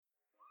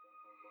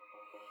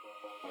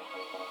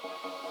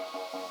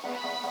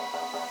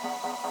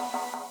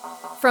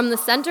From the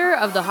center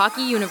of the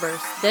hockey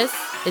universe, this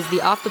is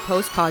the Off the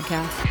Post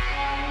podcast.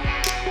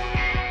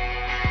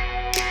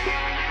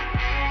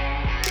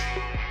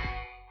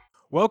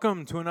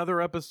 Welcome to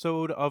another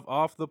episode of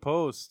Off the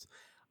Post.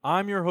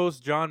 I'm your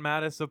host, John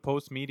Mattis of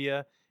Post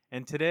Media,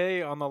 and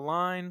today on the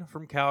line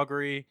from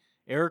Calgary,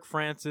 Eric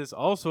Francis,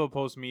 also of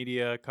Post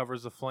Media,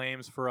 covers the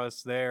Flames for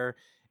us there,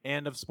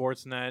 and of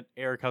Sportsnet.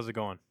 Eric, how's it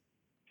going?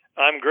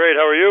 I'm great.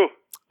 How are you?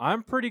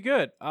 I'm pretty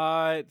good.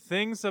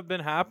 Things have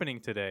been happening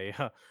today.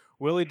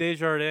 Willie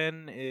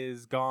Desjardins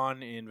is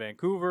gone in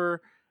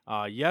Vancouver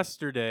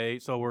yesterday,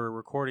 so we're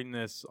recording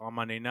this on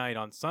Monday night.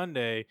 On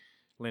Sunday,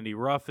 Lindy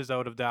Ruff is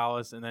out of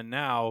Dallas, and then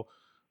now,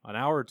 an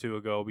hour or two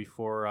ago,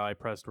 before I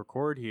pressed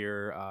record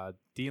here,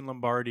 Dean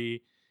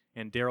Lombardi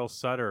and Daryl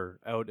Sutter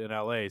out in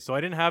LA. So I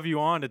didn't have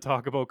you on to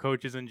talk about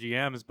coaches and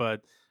GMs,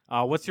 but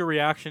what's your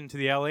reaction to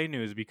the LA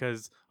news?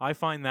 Because I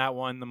find that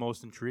one the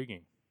most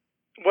intriguing.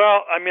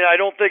 Well, I mean, I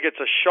don't think it's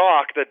a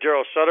shock that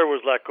Daryl Sutter was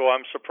let go.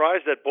 I'm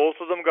surprised that both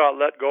of them got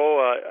let go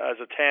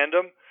as a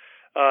tandem.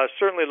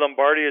 Certainly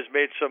Lombardi has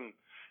made some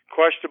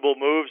questionable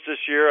moves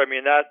this year. I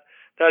mean, that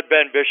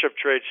Ben Bishop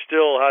trade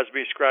still has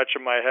me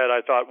scratching my head.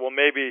 I thought, well,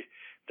 maybe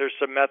there's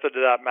some method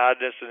to that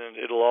madness and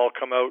it'll all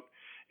come out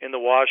in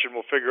the wash and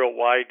we'll figure out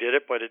why he did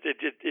it. But it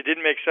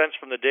didn't make sense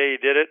from the day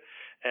he did it.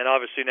 And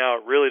obviously now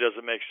it really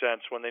doesn't make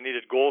sense when they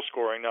needed goal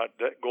scoring, not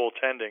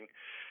goaltending.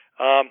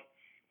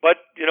 But,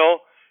 you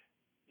know,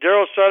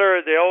 Daryl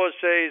Sutter, they always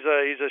say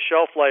he's a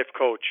shelf life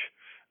coach.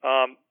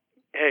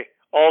 Hey,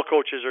 all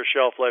coaches are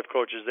shelf life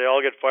coaches. They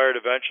all get fired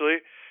eventually.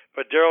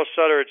 But Daryl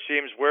Sutter, it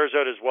seems, wears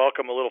out his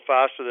welcome a little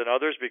faster than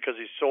others because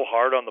he's so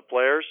hard on the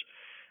players.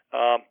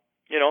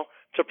 You know,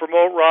 to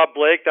promote Rob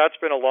Blake, that's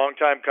been a long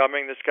time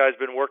coming. This guy's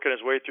been working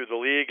his way through the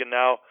league and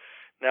now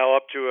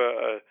up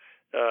to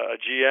a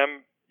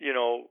GM, you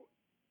know,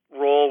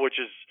 role, which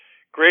is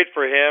great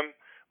for him.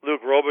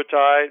 Luc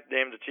Robitaille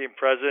named the team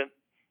president.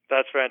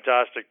 That's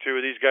fantastic,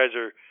 too. These guys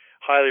are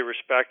highly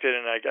respected,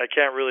 and I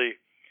can't really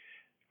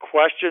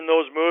question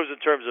those moves in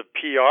terms of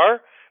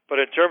PR,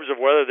 but in terms of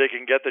whether they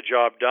can get the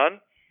job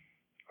done,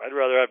 I'd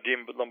rather have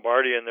Dean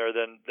Lombardi in there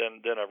than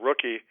a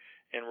rookie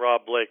in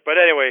Rob Blake. But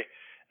anyway,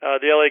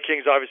 the LA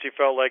Kings obviously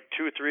felt like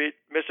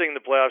missing the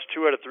playoffs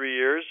 2 out of 3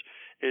 years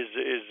is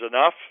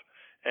enough,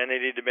 and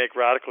they need to make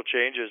radical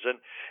changes.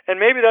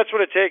 And maybe that's what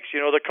it takes.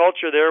 You know, the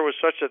culture there was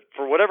such that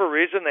for whatever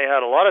reason they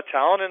had a lot of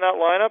talent in that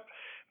lineup,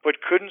 but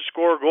couldn't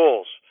score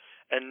goals.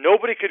 And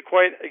nobody could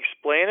quite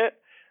explain it,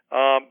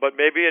 but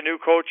maybe a new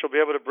coach will be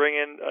able to bring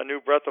in a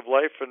new breath of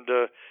life and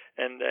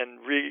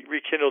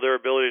rekindle their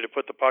ability to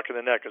put the puck in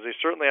the net, because they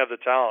certainly have the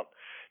talent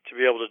to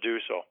be able to do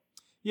so.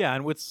 Yeah,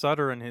 and with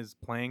Sutter and his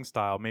playing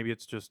style, maybe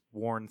it's just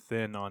worn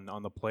thin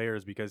on the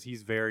players because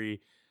he's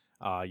very,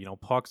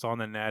 pucks on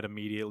the net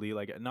immediately,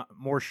 like not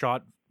more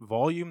shot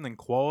volume than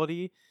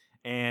quality,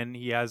 and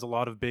he has a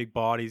lot of big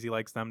bodies. He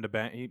likes them to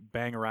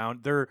bang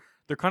around. They're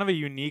kind of a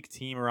unique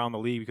team around the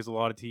league because a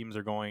lot of teams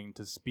are going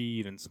to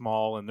speed and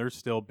small, and they're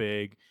still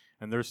big,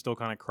 and they're still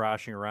kind of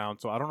crashing around.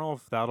 So I don't know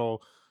if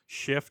that'll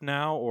shift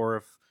now or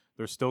if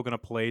they're still going to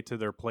play to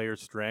their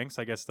players' strengths.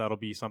 I guess that'll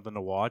be something to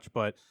watch.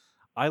 But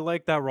I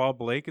like that Rob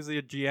Blake is a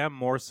GM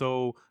more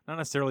so, not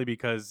necessarily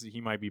because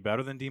he might be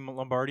better than Dean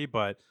Lombardi,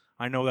 but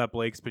I know that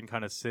Blake's been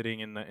kind of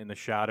sitting in the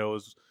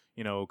shadows,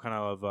 you know, kind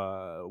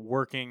of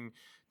working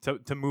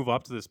to move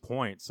up to this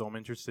point. So I'm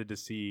interested to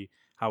see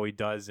how he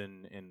does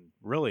in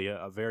really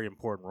a very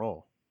important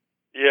role.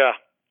 Yeah,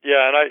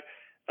 and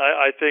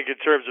I think in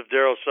terms of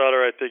Daryl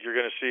Sutter, I think you're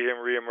going to see him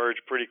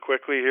reemerge pretty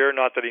quickly here.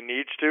 Not that he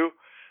needs to.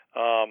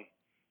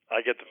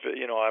 I get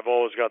I've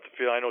always got the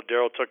feeling. I know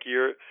Daryl took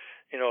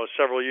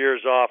several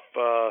years off.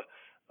 I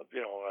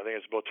think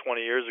it's about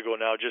 20 years ago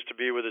now, just to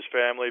be with his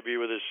family, be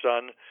with his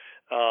son.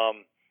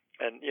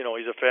 And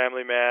he's a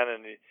family man,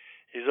 and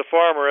he's a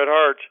farmer at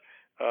heart.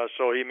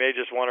 So he may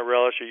just want to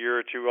relish a year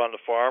or two on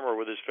the farm or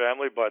with his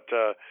family. But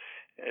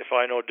if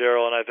I know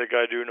Daryl, and I think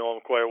I do know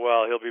him quite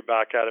well, he'll be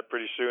back at it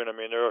pretty soon. I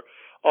mean, there are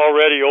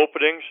already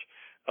openings.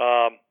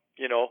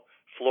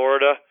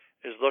 Florida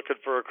is looking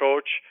for a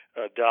coach.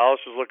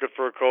 Dallas is looking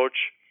for a coach.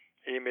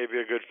 He may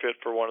be a good fit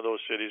for one of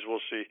those cities.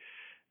 We'll see.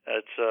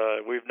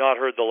 We've not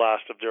heard the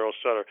last of Daryl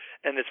Sutter.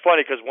 And it's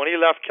funny because when he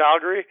left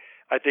Calgary,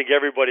 I think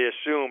everybody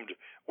assumed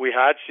we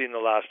had seen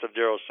the last of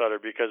Daryl Sutter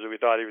because we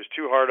thought he was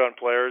too hard on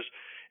players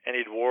and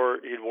he'd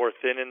wore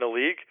thin in the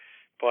league.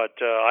 But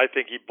I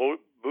think he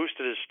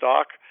boosted his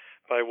stock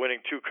by winning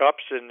 2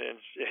 cups in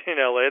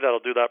LA. That'll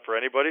do that for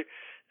anybody.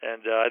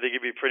 And I think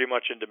he'd be pretty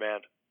much in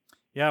demand.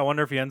 Yeah, I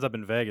wonder if he ends up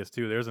in Vegas,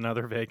 too. There's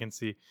another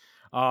vacancy.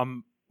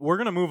 We're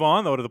going to move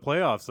on, though, to the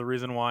playoffs. The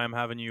reason why I'm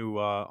having you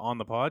on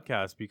the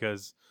podcast,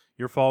 because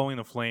you're following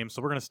the Flames.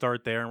 So we're going to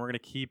start there, and we're going to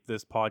keep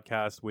this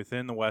podcast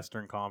within the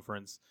Western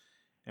Conference.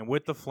 And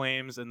with the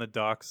Flames and the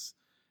Ducks,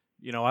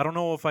 I don't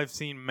know if I've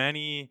seen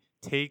many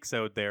takes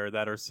out there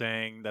that are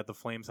saying that the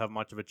Flames have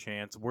much of a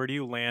chance. Where do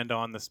you land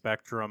on the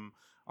spectrum?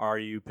 Are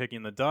you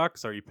picking the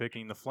Ducks? Are you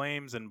picking the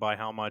Flames? And by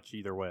how much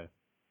either way?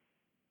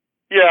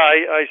 Yeah,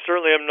 I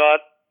certainly am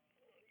not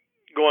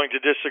going to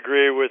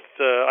disagree with.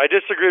 I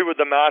disagreed with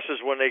the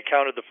masses when they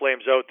counted the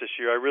Flames out this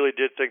year. I really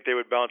did think they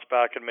would bounce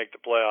back and make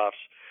the playoffs.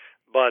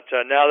 But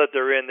now that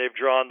they're in, they've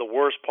drawn the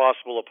worst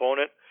possible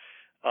opponent.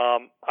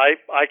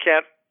 I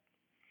can't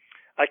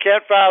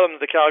fathom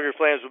that the Calgary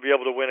Flames will be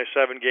able to win a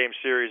 7-game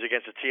series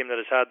against a team that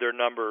has had their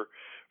number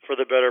for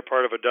the better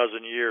part of a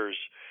dozen years.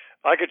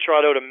 I could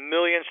trot out a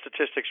million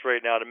statistics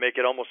right now to make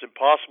it almost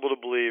impossible to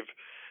believe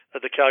that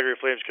the Calgary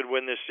Flames could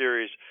win this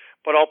series,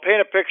 but I'll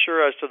paint a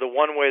picture as to the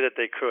one way that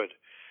they could.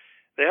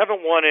 They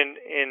haven't won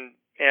in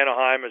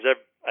Anaheim, as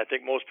I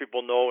think most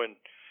people know,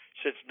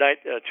 since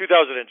 2006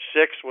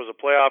 was a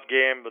playoff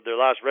game, but their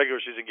last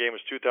regular season game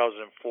was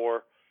 2004.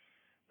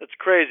 That's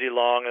crazy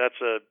long, and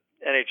that's a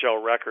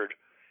NHL record.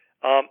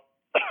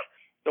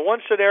 The one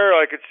scenario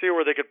I could see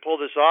where they could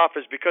pull this off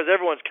is because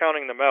everyone's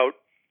counting them out,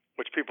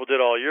 which people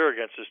did all year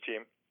against this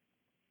team.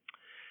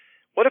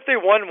 What if they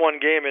won one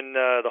game in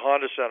the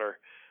Honda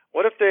Center?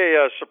 What if they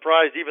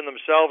surprised even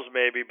themselves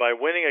maybe by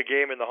winning a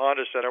game in the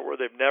Honda Center where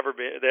they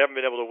haven't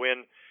been able to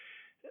win,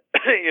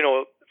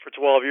 for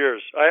 12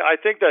 years? I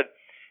think that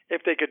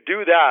if they could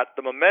do that,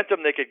 the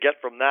momentum they could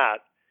get from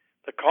that,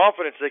 the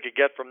confidence they could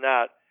get from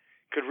that,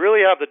 could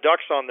really have the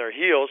Ducks on their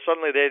heels.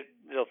 Suddenly,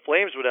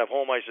 Flames would have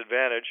home ice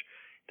advantage.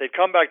 They'd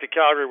come back to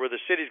Calgary where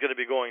the city's going to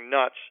be going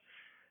nuts,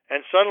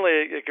 and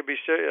suddenly it could be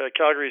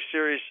Calgary's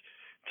series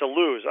to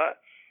lose.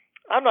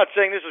 I'm not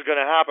saying this is going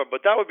to happen,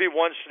 but that would be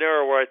one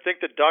scenario where I think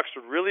the Ducks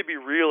would really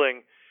be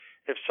reeling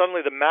if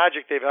suddenly the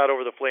magic they've had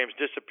over the Flames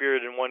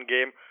disappeared in one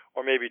game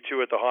or maybe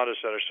two at the Honda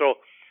Center.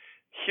 So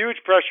huge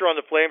pressure on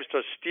the Flames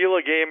to steal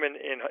a game in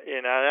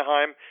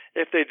Anaheim.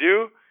 If they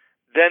do,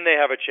 then they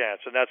have a chance,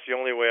 and that's the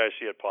only way I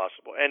see it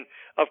possible. And,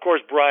 of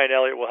course, Brian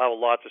Elliott will have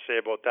a lot to say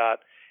about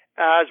that,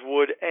 as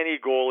would any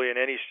goalie in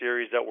any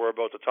series that we're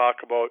about to talk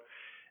about.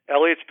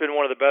 Elliott's been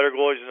one of the better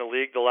goalies in the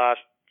league the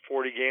last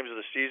 40 games of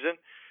the season.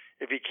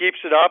 If he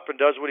keeps it up and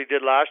does what he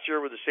did last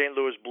year with the St.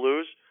 Louis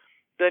Blues,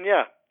 then,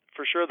 yeah,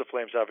 for sure the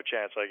Flames have a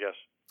chance, I guess.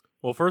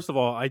 Well, first of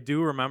all, I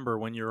do remember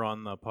when you were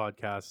on the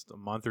podcast a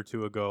month or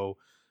two ago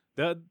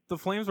that the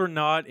Flames were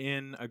not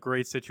in a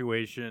great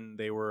situation.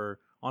 They were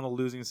on a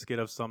losing skid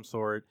of some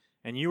sort,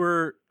 and you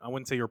were, I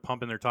wouldn't say you were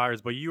pumping their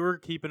tires, but you were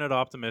keeping it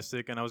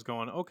optimistic, and I was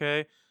going,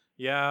 okay,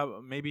 yeah,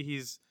 maybe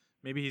he's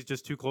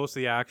just too close to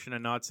the action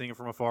and not seeing it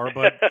from afar,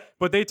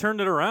 but they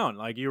turned it around.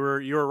 Like you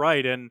were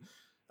right, and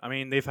I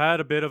mean, they've had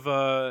a bit of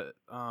a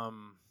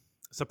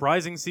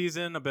surprising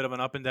season, a bit of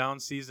an up and down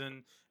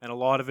season, and a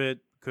lot of it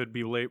could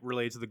be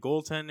related to the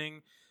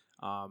goaltending.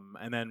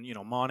 And then,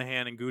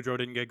 Monahan and Gaudreau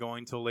didn't get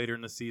going until later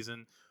in the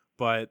season.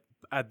 But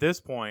at this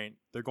point,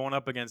 they're going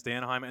up against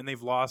Anaheim, and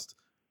they've lost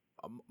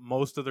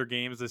most of their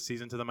games this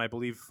season to them. I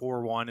believe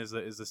 4-1 is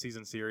the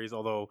season series,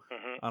 although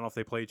I don't know if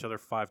they play each other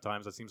 5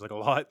 times. That seems like a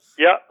lot.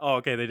 Yeah. Oh,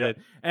 okay, they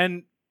did.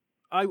 And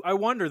I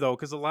wonder, though,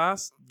 because the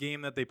last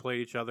game that they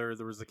played each other,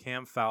 there was the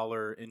Cam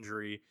Fowler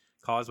injury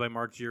caused by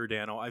Mark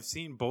Giordano. I've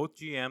seen both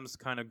GMs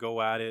kind of go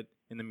at it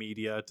in the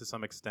media to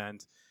some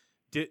extent.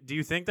 Do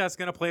you think that's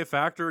going to play a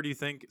factor, or do you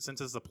think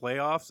since it's the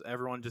playoffs,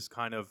 everyone just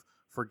kind of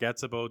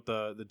forgets about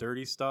the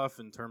dirty stuff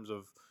in terms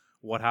of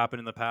what happened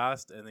in the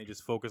past, and they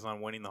just focus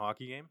on winning the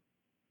hockey game?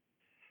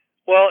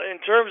 Well, in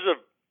terms of,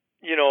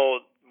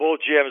 both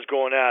GMs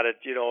going at it,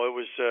 it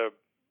was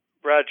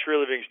Brad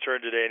Treliving's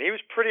turn today, and he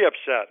was pretty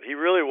upset. He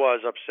really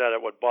was upset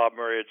at what Bob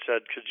Murray had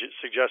said,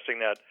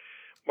 suggesting that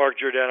Mark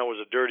Giordano was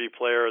a dirty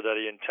player, that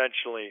he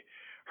intentionally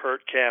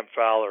hurt Cam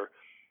Fowler.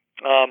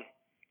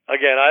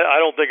 Again, I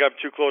don't think I'm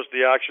too close to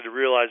the action to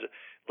realize it.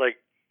 Like,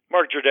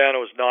 Mark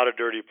Giordano is not a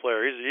dirty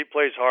player. He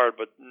plays hard,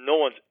 but no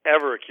one's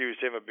ever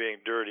accused him of being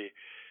dirty.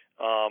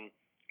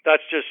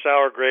 That's just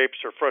sour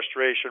grapes or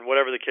frustration,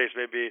 whatever the case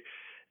may be.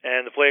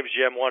 And the Flames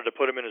GM wanted to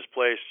put him in his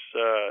place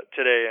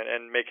today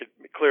and make it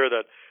clear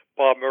that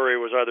Bob Murray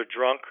was either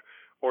drunk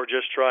or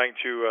just trying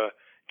to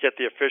get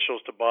the officials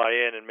to buy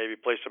in and maybe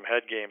play some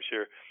head games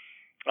here.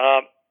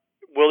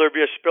 Will there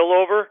be a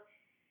spillover?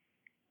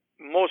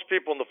 Most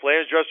people in the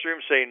Flames dressing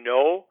room say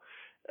no.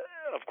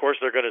 Of course,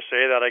 they're going to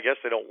say that. I guess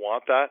they don't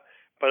want that.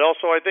 But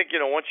also, I think,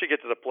 once you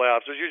get to the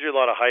playoffs, there's usually a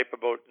lot of hype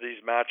about these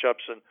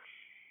matchups. And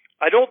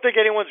I don't think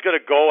anyone's going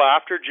to go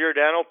after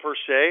Giordano per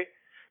se,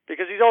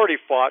 because he's already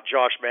fought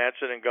Josh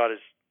Manson and got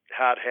his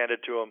hat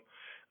handed to him.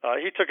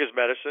 He took his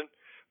medicine.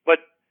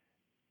 But,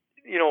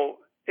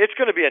 it's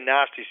going to be a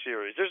nasty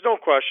series. There's no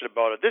question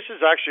about it. This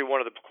is actually one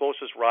of the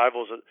closest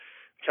rivals that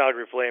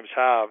Calgary Flames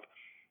have.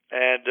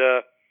 And,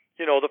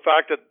 the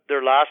fact that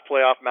their last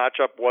playoff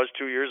matchup was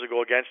 2 years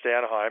ago against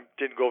Anaheim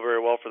didn't go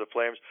very well for the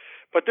Flames.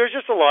 But there's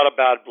just a lot of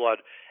bad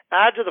blood.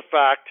 Add to the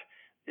fact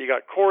you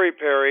got Corey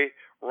Perry,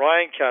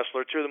 Ryan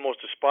Kesler, two of the most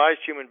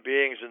despised human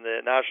beings in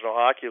the National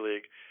Hockey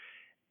League.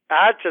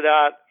 Add to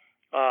that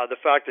the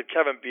fact that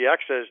Kevin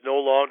Bieksa is no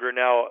longer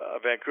now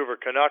a Vancouver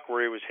Canuck,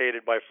 where he was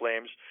hated by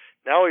Flames.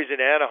 Now he's in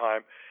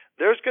Anaheim.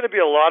 There's going to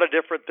be a lot of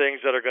different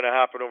things that are going to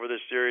happen over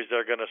this series that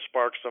are going to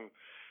spark some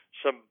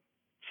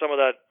of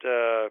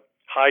that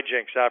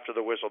hijinks after the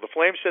whistle. The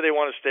Flames say they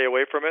want to stay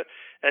away from it,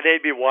 and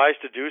they'd be wise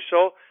to do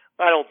so.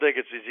 I don't think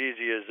it's as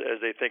easy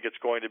as they think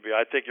it's going to be.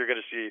 I think you're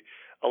going to see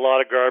a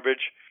lot of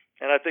garbage,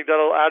 and I think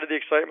that'll add to the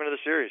excitement of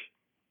the series.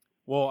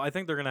 Well, I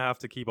think they're going to have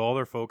to keep all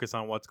their focus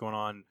on what's going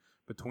on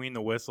between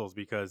the whistles,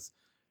 because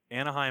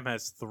Anaheim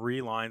has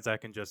 3 lines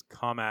that can just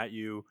come at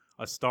you,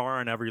 a star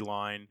on every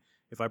line.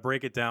 If I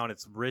break it down,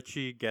 it's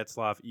Ritchie,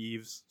 Getzlaf,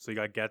 Eves. So you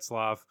got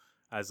Getzlaf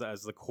as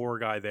the core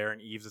guy there,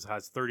 and Eves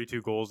has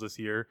 32 goals this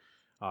year.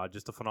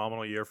 Just a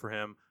phenomenal year for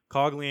him.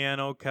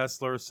 Cogliano,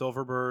 Kessler,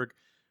 Silverberg.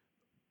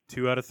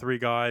 2 out of 3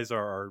 guys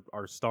are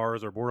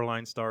stars or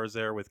borderline stars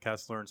there with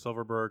Kessler and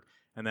Silverberg.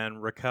 And then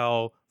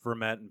Raquel,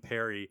 Vermette, and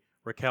Perry.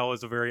 Raquel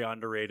is a very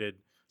underrated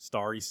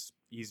star.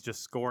 He's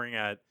just scoring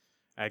at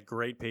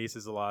great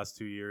paces the last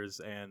 2 years,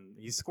 and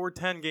he's scored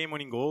 10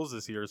 game-winning goals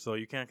this year, so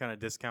you can't kind of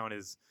discount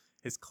his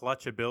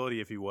clutch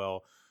ability, if you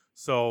will.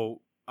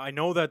 So I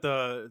know that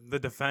the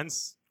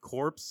defense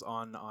corps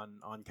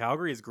on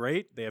Calgary is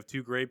great. They have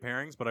 2 great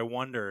pairings, but I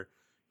wonder,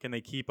 can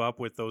they keep up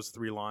with those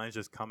 3 lines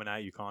just coming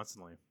at you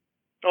constantly?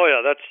 Oh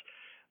yeah,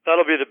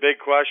 that'll be the big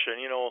question,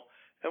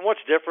 And what's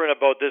different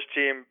about this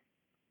team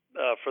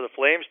for the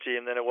Flames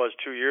team than it was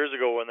 2 years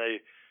ago when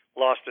they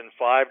lost in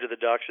 5 to the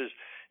Ducks is,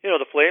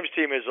 the Flames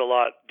team is a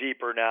lot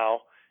deeper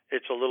now.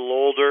 It's a little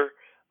older.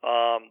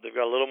 They've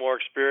got a little more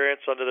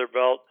experience under their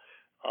belt.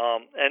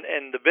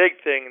 And the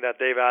big thing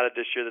that they've added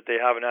this year that they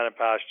haven't had in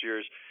past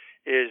years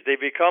is they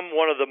become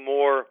one of the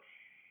more,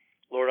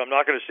 Lord, I'm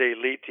not going to say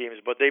elite teams,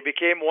 but they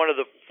became one of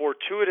the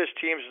fortuitous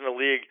teams in the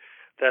league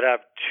that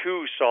have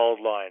 2 solid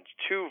lines,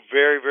 2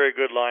 very, very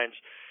good lines,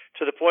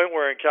 to the point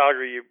where in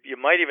Calgary you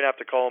might even have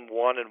to call them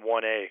 1 and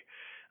 1A.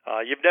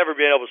 You've never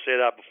been able to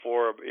say that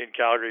before in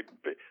Calgary.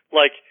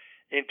 Like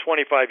in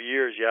 25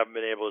 years, you haven't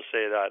been able to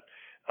say that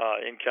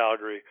in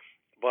Calgary.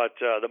 But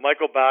the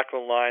Michael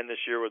Backlund line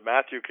this year with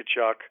Matthew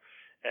Tkachuk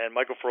and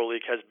Michael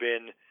Frolik has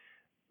been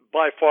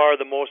by far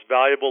the most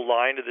valuable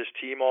line to this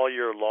team all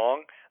year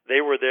long.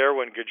 They were there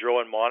when Gaudreau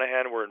and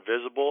Monahan were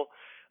invisible.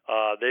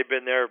 They've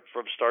been there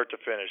from start to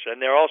finish, and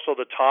they're also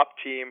the top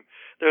team.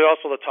 They're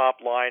also the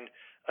top line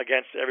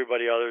against every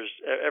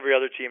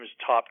other team's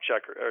top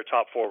checker or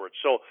top forward.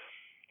 So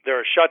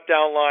they're a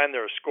shutdown line,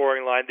 they're a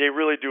scoring line. They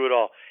really do it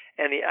all.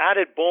 And the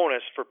added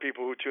bonus for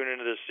people who tune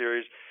into this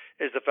series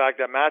is the fact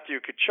that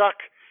Matthew Tkachuk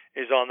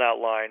is on that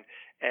line,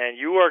 and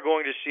you are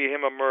going to see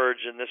him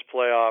emerge in this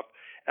playoff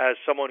as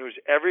someone who's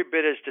every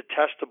bit as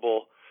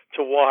detestable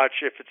to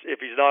watch if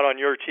he's not on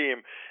your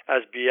team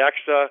as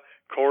Bieksa,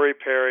 Corey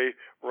Perry,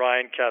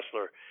 Ryan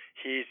Kessler.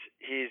 He's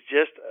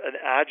just an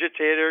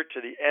agitator to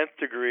the nth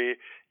degree.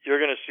 You're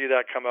going to see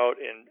that come out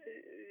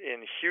in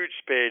huge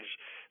spades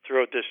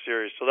throughout this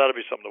series. So that'll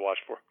be something to watch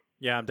for.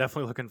 Yeah, I'm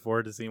definitely looking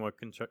forward to seeing what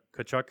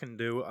Tkachuk can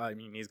do. I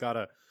mean, he's got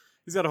to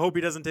hope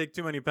he doesn't take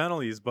too many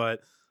penalties, but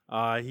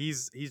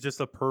he's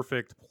just a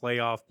perfect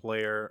playoff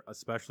player,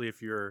 especially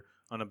if you're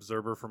an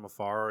observer from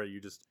afar.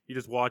 You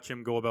just watch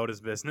him go about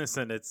his business,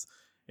 and it's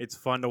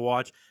fun to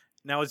watch.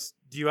 Now,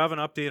 do you have an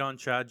update on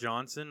Chad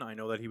Johnson? I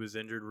know that he was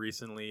injured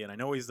recently, and I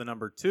know he's the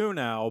number 2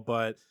 now,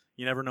 but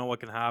you never know what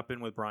can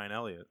happen with Brian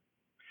Elliott.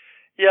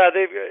 Yeah,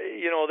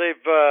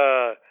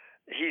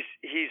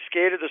 he's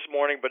skated this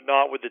morning, but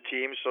not with the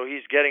team, so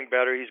he's getting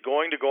better. He's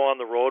going to go on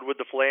the road with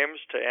the Flames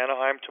to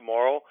Anaheim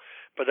tomorrow,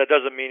 but that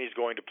doesn't mean he's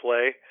going to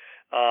play.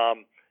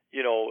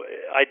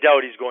 I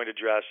doubt he's going to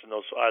dress in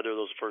either of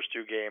those first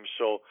 2 games.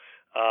 So,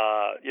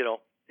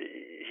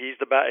 he's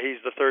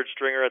the third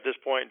stringer at this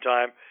point in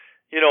time.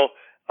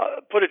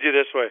 Put it to you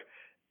this way: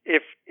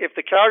 if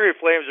the Calgary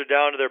Flames are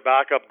down to their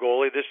backup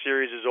goalie, this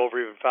series is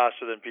over even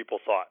faster than people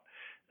thought.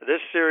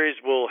 This series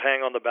will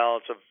hang on the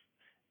balance of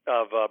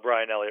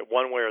Brian Elliott,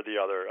 one way or the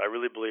other. I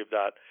really believe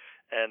that.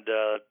 And,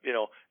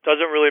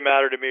 doesn't really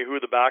matter to me who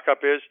the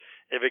backup is.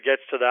 If it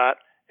gets to that,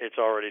 it's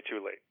already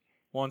too late.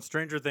 Well, and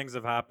stranger things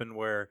have happened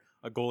where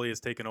a goalie has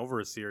taken over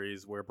a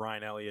series where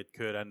Brian Elliott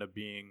could end up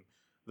being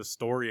the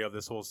story of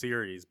this whole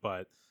series.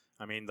 But,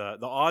 I mean, the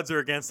odds are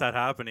against that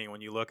happening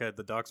when you look at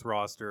the Ducks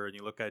roster and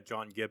you look at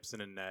John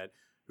Gibson in net,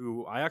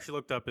 who I actually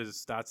looked up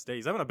his stats today.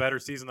 He's having a better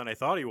season than I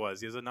thought he was.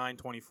 He has a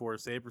 .924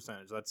 save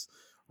percentage. That's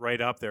right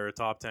up there, a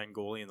top 10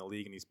 goalie in the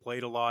league, and he's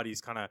played a lot.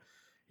 He's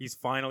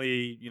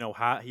finally,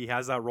 he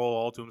has that role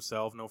all to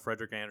himself, no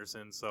Frederik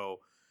Andersen, so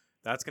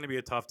that's going to be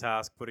a tough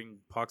task, putting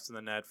pucks in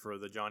the net for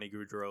the Johnny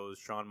Gaudreaus,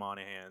 Sean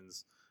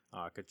Monahans,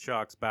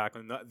 Tkachuk's back,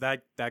 and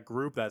that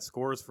group that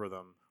scores for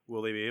them.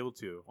 Will they be able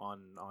to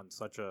on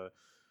such a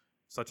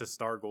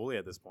star goalie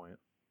at this point?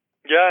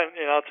 Yeah,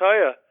 and I'll tell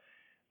you,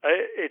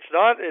 it's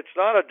not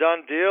a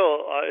done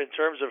deal in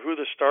terms of who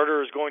the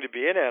starter is going to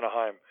be in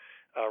Anaheim.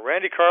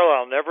 Randy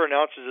Carlyle never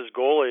announces his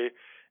goalie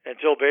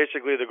until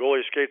basically the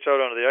goalie skates out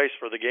onto the ice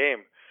for the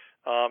game.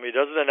 He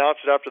doesn't announce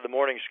it after the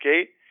morning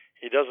skate.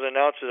 He doesn't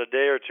announce it a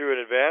day or 2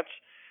 in advance.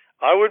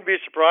 I wouldn't be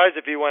surprised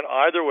if he went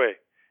either way.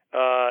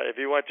 If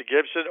he went to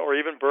Gibson or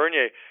even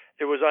Bernier.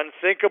 It was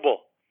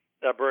unthinkable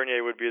that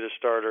Bernier would be the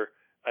starter,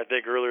 I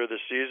think, earlier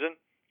this season,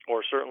 or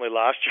certainly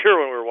last year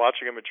when we were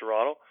watching him in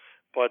Toronto.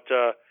 But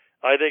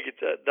I think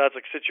that's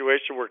a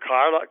situation where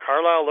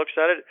Carlyle looks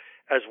at it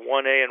as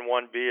 1A and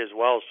 1B as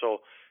well.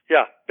 So,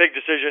 yeah, big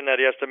decision that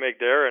he has to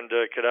make there, and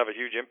could have a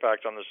huge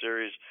impact on the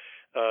series,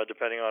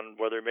 depending on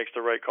whether he makes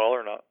the right call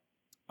or not.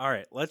 All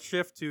right, let's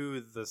shift to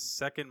the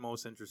second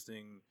most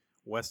interesting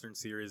Western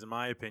Series, in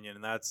my opinion,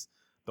 and that's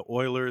the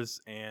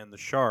Oilers and the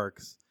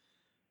Sharks.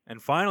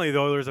 And finally, the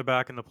Oilers are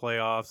back in the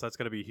playoffs. That's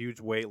going to be a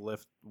huge weight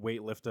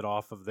lifted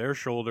off of their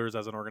shoulders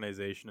as an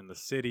organization in the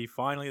city.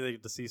 Finally, they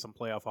get to see some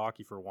playoff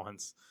hockey for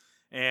once.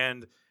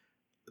 And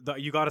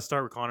you got to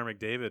start with Connor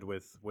McDavid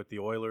with the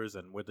Oilers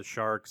and with the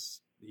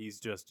Sharks. He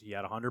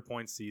had a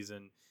 100-point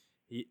season.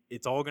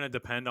 It's all going to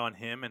depend on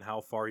him and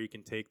how far he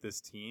can take this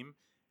team.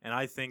 And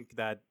I think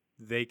that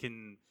they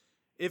can,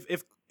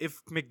 if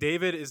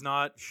McDavid is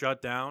not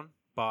shut down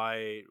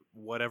by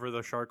whatever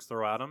the Sharks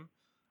throw at him,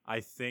 I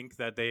think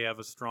that they have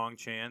a strong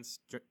chance.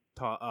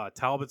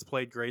 Talbot's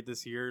played great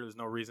this year. There's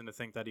no reason to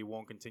think that he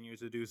won't continue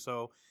to do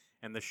so.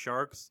 And the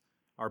Sharks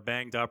are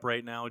banged up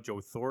right now. Joe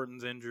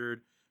Thornton's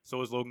injured.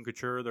 So is Logan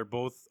Couture. They're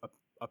both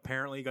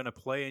apparently going to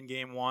play in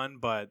Game 1,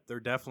 but they're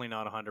definitely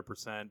not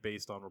 100%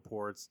 based on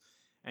reports.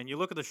 And you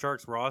look at the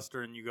Sharks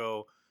roster and you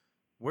go,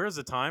 where's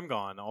the time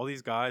gone? All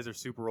these guys are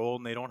super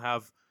old and they don't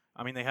have –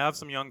 I mean, they have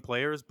some young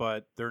players,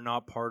 but they're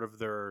not part of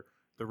the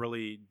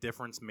really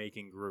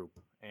difference-making group.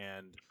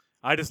 And –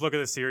 I just look at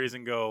the series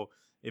and go,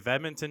 if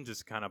Edmonton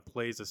just kind of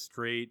plays a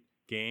straight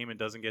game and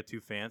doesn't get too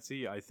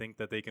fancy, I think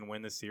that they can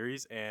win this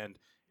series. And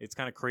it's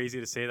kind of crazy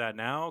to say that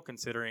now,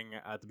 considering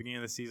at the beginning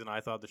of the season,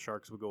 I thought the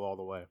Sharks would go all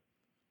the way.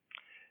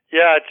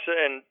 Yeah,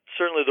 and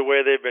certainly the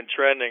way they've been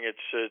trending,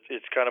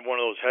 it's kind of one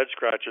of those head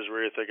scratchers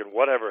where you're thinking,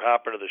 whatever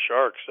happened to the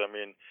Sharks? I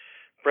mean,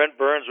 Brent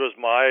Burns was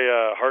my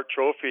Hart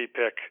Trophy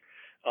pick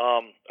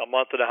a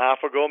month and a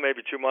half ago,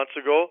 maybe 2 months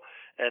ago.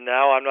 And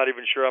now I'm not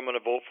even sure I'm going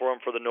to vote for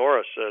him for the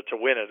Norris to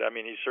win it. I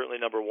mean, he's certainly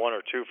number 1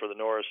 or 2 for the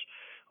Norris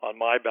on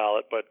my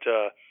ballot, but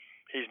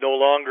he's no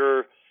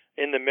longer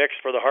in the mix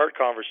for the Hart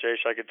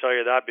conversation. I can tell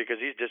you that because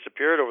he's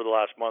disappeared over the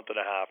last month and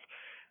a half,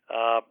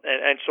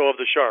 and so have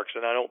the Sharks.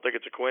 And I don't think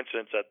it's a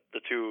coincidence that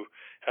the two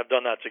have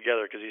done that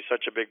together because he's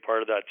such a big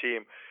part of that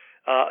team.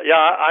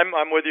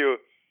 I'm with you.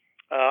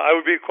 I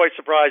would be quite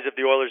surprised if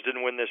the Oilers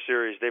didn't win this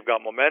series. They've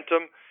got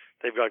momentum,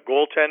 they've got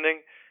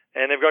goaltending.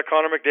 And they've got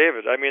Connor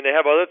McDavid. I mean, they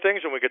have other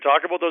things, and we could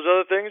talk about those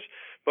other things.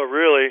 But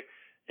really,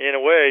 in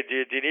a way,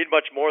 do you need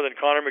much more than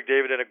Connor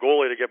McDavid and a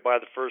goalie to get by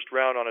the first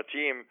round on a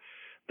team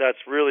that's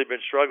really been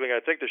struggling?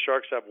 I think the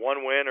Sharks have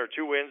 1 win or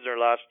 2 wins in their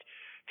last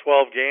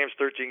 12 games,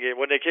 13 games.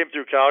 When they came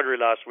through Calgary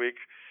last week,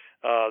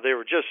 they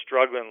were just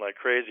struggling like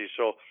crazy.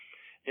 So,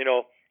 you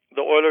know,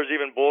 the Oilers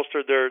even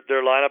bolstered their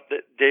lineup.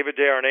 David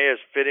Desharnais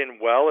has fit in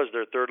well as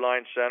their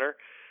third-line center.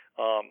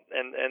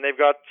 And they've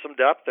got some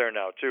depth there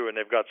now too, and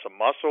they've got some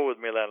muscle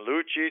with Milan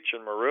Lucic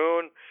and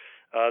Maroon.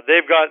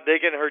 They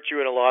can hurt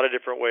you in a lot of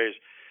different ways.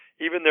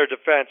 Even their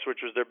defense,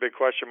 which was their big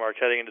question mark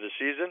heading into the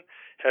season,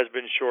 has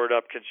been shored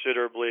up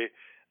considerably.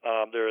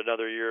 They're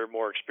another year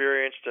more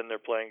experienced, and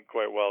they're playing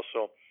quite well.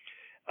 So,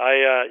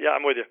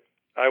 I'm with you.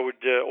 I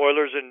would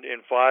Oilers in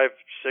 5-6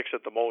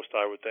 at the most,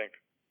 I would think.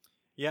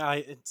 Yeah,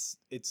 it's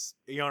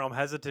I'm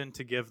hesitant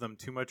to give them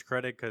too much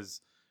credit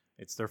because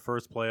it's their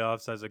first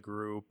playoffs as a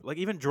group. Like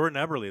even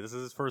Jordan Eberle, this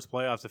is his first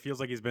playoffs. It feels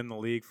like he's been in the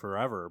league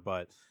forever,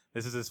 but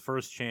this is his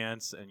first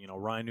chance. And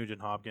Ryan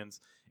Nugent-Hopkins,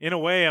 in a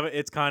way,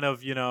 it's kind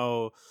of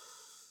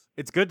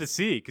it's good to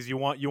see because you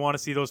want to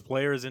see those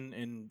players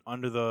in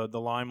under the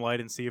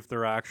limelight and see if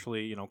they're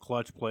actually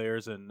clutch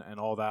players and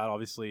all that.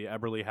 Obviously,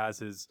 Eberle has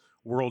his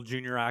World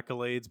Junior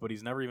accolades, but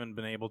he's never even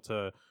been able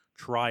to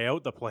try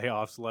out the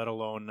playoffs, let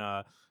alone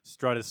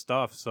strut his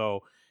stuff.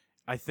 So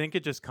I think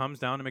it just comes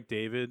down to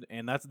McDavid,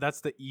 and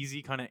that's the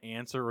easy kind of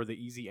answer or the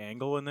easy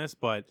angle in this.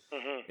 But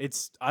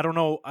it's I don't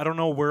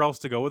know where else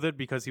to go with it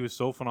because he was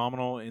so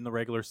phenomenal in the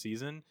regular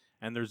season,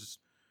 and there's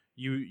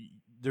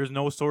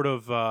no sort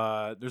of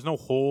there's no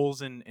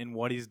holes in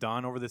what he's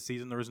done over the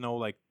season. There was no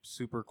like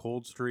super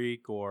cold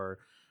streak or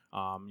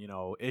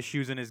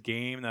issues in his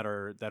game that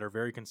are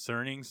very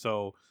concerning.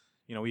 So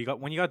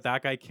when you got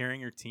that guy carrying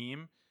your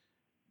team,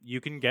 you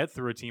can get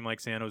through a team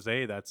like San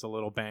Jose that's a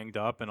little banged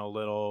up and a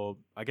little,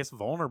 I guess,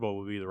 vulnerable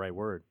would be the right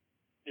word.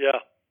 Yeah,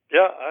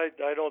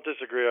 I don't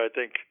disagree. I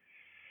think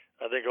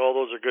all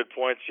those are good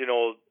points.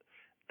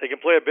 They can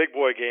play a big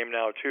boy game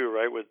now too,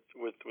 right? With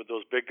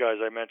those big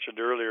guys I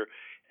mentioned earlier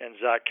and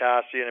Zach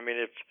Kassian. I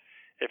mean,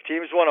 if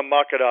teams want to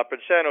muck it up,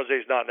 and San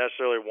Jose's not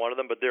necessarily one of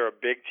them, but they're a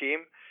big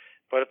team.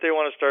 But if they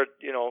want to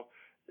start,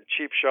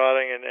 cheap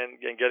shotting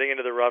and getting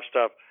into the rough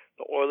stuff,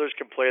 the Oilers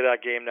can play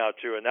that game now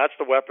too, and that's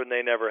the weapon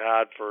they never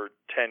had for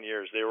 10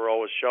 years. They were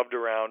always shoved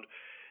around,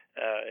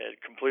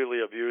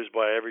 completely abused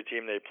by every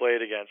team they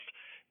played against.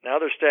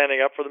 Now they're standing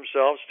up for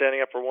themselves,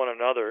 standing up for one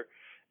another,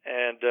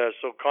 and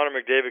so Connor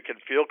McDavid can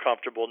feel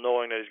comfortable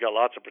knowing that he's got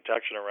lots of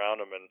protection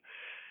around him. And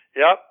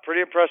yeah,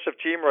 pretty impressive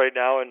team right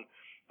now, and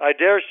I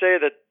dare say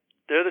that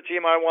they're the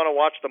team I want to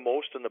watch the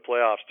most in the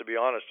playoffs, to be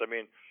honest. I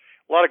mean,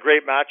 a lot of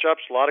great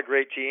matchups, a lot of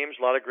great teams,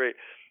 a lot of great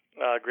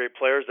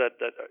players that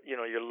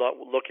you're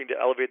looking to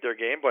elevate their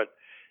game, but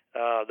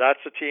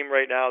that's a team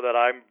right now that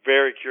I'm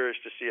very curious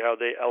to see how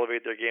they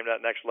elevate their game to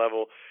that next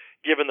level.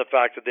 given the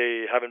fact that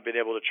they haven't been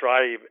able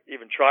to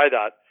even try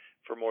that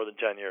for more than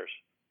 10 years.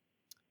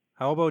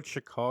 How about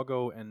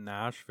Chicago and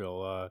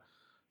Nashville?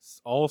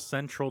 All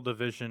Central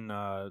Division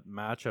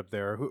matchup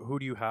there. Who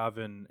do you have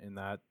in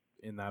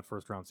that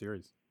first round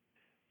series?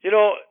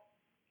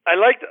 I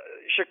liked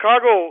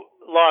Chicago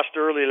lost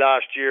early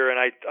last year, and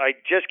I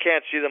just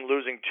can't see them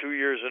losing 2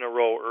 years in a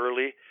row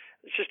early.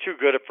 It's just too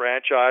good a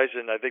franchise,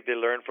 and I think they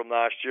learned from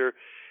last year.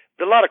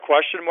 There's a lot of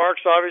question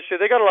marks, obviously.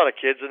 They got a lot of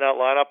kids in that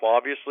lineup,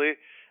 obviously.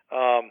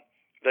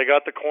 They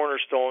got the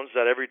cornerstones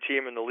that every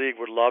team in the league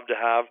would love to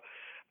have.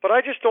 But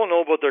I just don't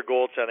know about their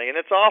goaltending. And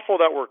it's awful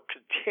that we're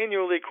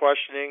continually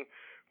questioning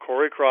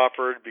Corey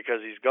Crawford because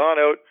he's gone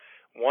out,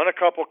 won a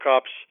couple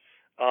cups,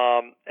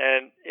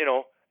 and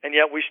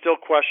yet we still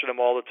question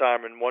him all the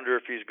time and wonder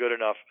if he's good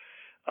enough.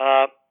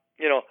 I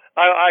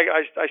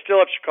still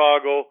have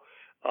Chicago,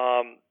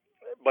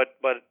 but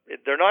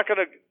they're not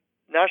going to.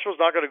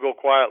 Nashville's not going to go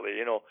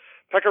quietly.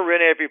 Pekka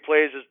Rinne, if he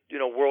plays his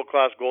world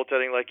class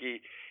goaltending like he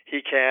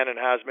can and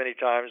has many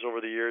times over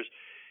the years,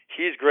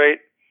 he's great.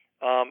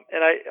 And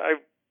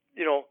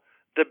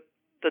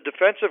the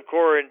defensive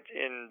core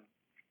in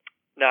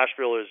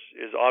Nashville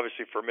is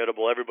obviously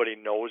formidable. Everybody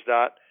knows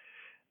that.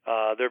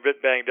 They're a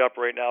bit banged up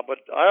right now, but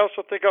I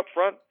also think up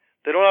front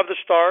they don't have the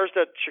stars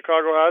that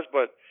Chicago has,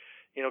 but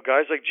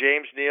guys like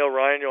James Neal,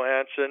 Ryan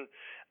Johansson,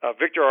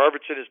 Victor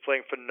Arvidsson is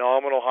playing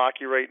phenomenal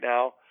hockey right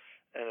now,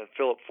 and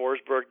Philip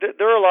Forsberg.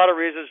 There are a lot of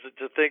reasons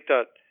to think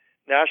that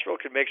Nashville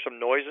could make some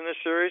noise in this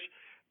series,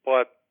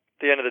 but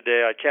at the end of the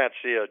day, I can't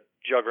see a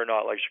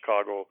juggernaut like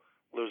Chicago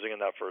losing in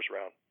that first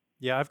round.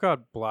 Yeah, I've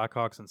got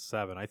Blackhawks in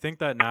 7. I think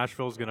that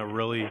Nashville's going to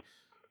really,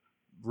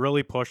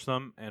 really push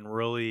them and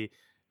really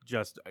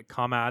just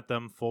come at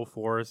them full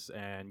force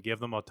and give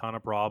them a ton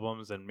of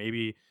problems. And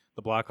maybe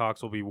the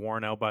Blackhawks will be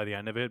worn out by the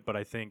end of it, but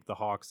I think the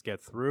Hawks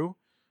get through.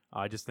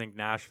 I just think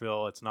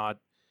Nashville, it's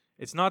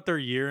not their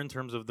year in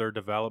terms of their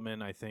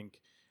development. I think,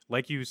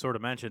 like you sort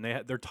of mentioned,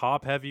 they're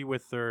top heavy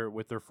with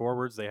their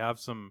forwards. They have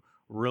some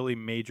really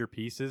major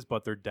pieces,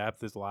 but their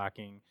depth is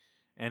lacking.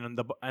 And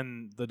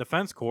the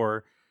defense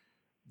core,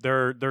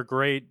 they're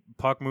great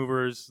puck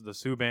movers. The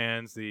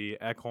Subbans, the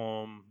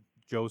Ekholm,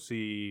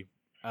 Josie,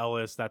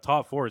 Ellis. That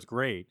top four is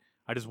great.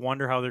 I just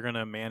wonder how they're going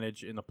to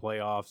manage in the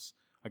playoffs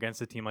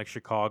against a team like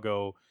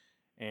Chicago.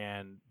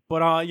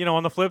 But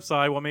on the flip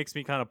side, what makes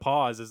me kind of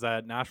pause is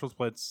that Nashville's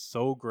played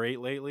so great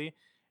lately,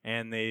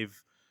 and they've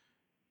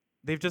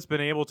just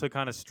been able to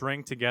kind of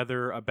string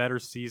together a better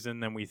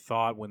season than we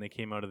thought when they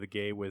came out of the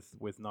gate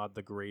with not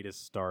the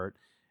greatest start.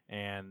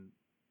 And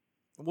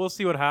we'll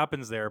see what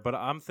happens there, but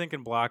I'm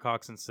thinking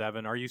Blackhawks in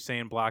 7. Are you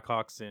saying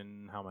Blackhawks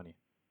in how many?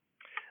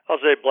 I'll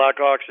say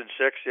Blackhawks in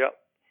 6, yep.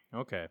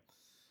 Okay.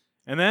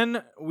 And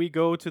then we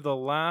go to the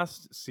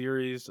last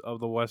series of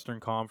the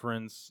Western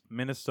Conference,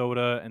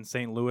 Minnesota and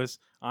St. Louis.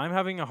 I'm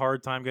having a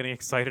hard time getting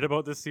excited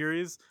about this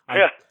series.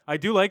 I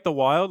do like the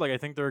Wild. I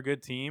think they're a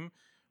good team,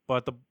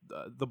 but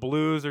the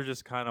Blues are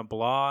just kind of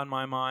blah in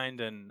my mind.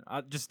 And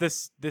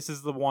this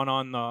is the one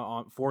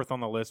on fourth on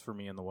the list for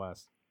me in the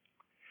West.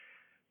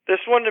 This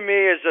one to me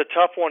is a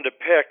tough one to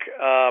pick.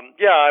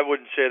 I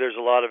wouldn't say there's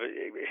a lot of it.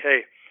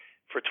 Hey,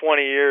 for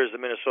 20 years, the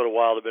Minnesota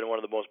Wild have been one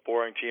of the most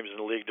boring teams in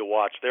the league to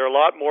watch. They're a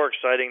lot more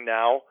exciting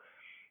now.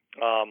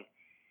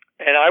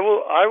 And I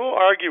will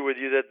argue with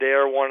you that they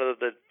are one of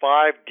the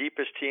 5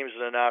 deepest teams in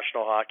the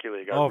National Hockey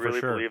League. I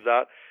really believe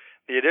that.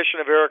 The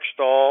addition of Eric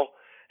Staal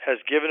has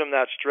given them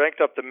that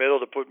strength up the middle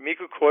to put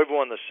Mikko Koivu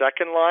on the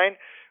second line,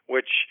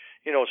 which,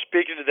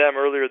 speaking to them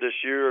earlier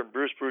this year, and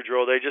Bruce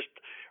Boudreau, they just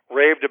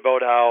raved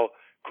about how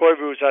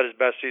Koivu's had his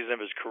best season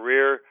of his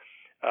career.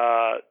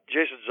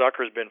 Jason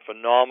Zucker has been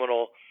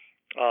phenomenal.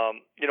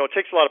 It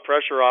takes a lot of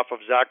pressure off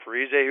of Zach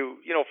Parise, who,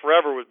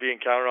 forever was being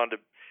counted on to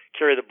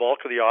carry the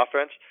bulk of the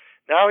offense.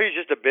 Now he's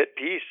just a bit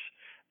piece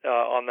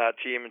on that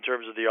team in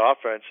terms of the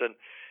offense. And,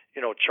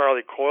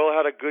 Charlie Coyle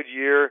had a good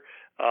year.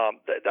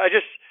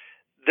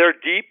 They're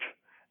deep.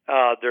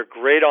 They're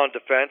great on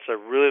defense. I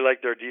really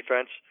like their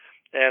defense.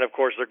 And, of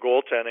course, their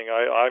goaltending.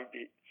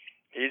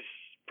 He's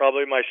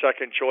probably my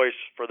second choice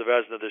for the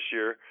Vezina this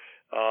year.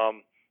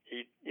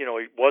 He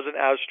wasn't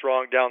as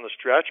strong down the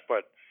stretch,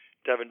 but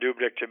Devin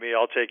Dubnyk, to me,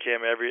 I'll take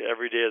him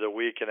every day of the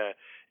week in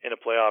a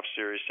playoff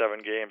series, 7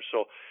 games.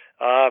 So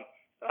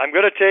I'm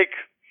gonna take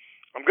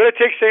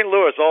St.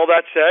 Louis. All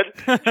that said,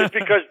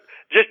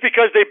 just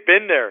because they've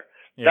been there.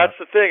 Yeah. That's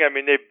the thing. I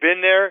mean, they've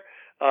been there.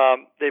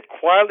 They've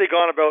quietly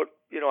gone about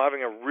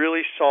having a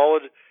really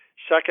solid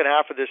second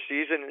half of this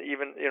season.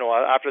 Even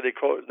after they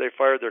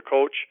fired their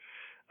coach,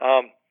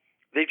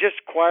 they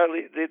just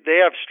quietly they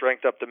have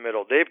strength up the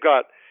middle. They've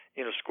got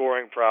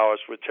scoring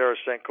prowess with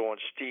Tarasenko and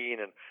Steen,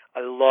 and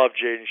I love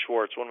Jaden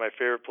Schwartz, one of my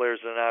favorite players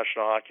in the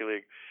National Hockey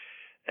League.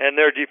 And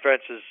their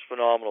defense is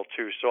phenomenal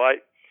too. So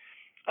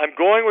I'm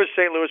going with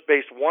St. Louis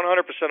based 100%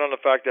 on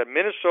the fact that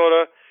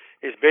Minnesota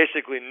is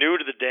basically new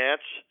to the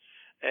dance,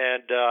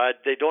 and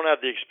they don't have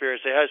the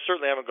experience. They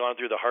certainly haven't gone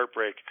through the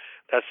heartbreak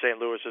that St.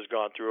 Louis has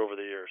gone through over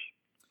the years.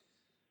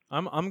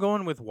 I'm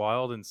going with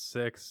Wild in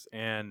 6,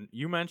 and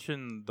you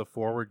mentioned the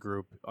forward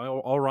group.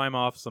 I'll rhyme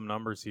off some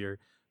numbers here.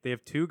 They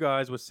have 2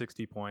 guys with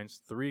 60 points,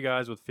 3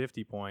 guys with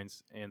 50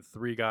 points, and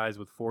 3 guys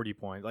with 40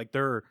 points. Like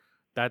they're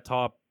that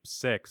top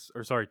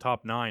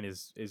 9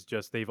 is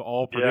just they've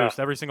all Yeah. produced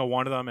every single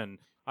one of them, and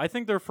I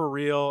think they're for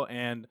real.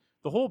 And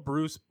the whole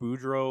Bruce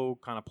Boudreau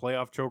kind of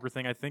playoff choker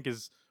thing, I think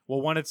is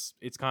one. It's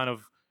kind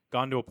of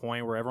gone to a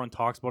point where everyone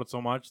talks about it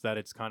so much that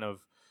it's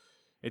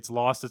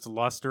lost its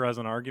luster as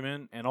an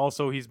argument. And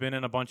also he's been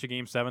in a bunch of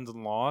game 7s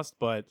and lost,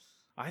 but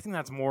I think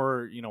that's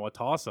more, a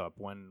toss up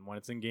when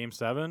it's in game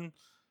 7,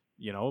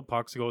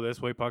 pucks go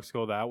this way, pucks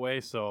go that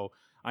way. So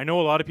I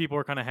know a lot of people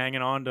are kind of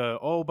hanging on to,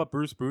 but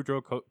Bruce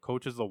Boudreau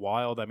coaches the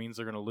Wild. That means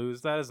they're going to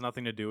lose. That has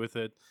nothing to do with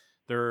it.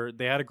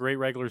 They had a great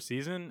regular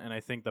season, and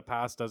I think the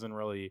past doesn't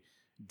really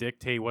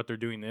dictate what they're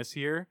doing this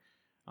year.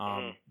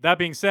 That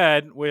being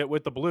said,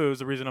 with the Blues,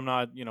 the reason I'm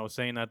not,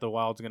 saying that the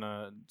Wild's going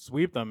to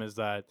sweep them is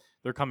that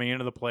they're coming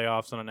into the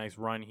playoffs on a nice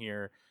run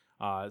here.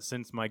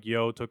 Since Mike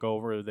Yeo took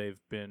over, they've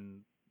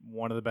been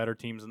one of the better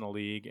teams in the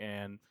league,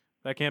 and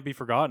that can't be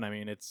forgotten. I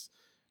mean,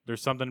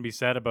 there's something to be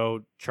said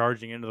about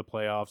charging into the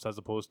playoffs as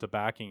opposed to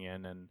backing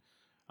in. And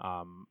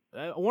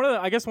one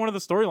of the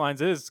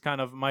storylines is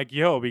kind of Mike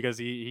Yeo, because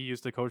he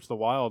used to coach the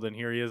Wild, and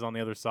here he is on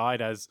the other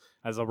side as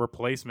a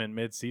replacement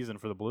mid-season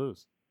for the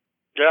Blues.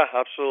 Yeah,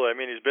 absolutely. I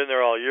mean, he's been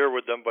there all year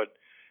with them, but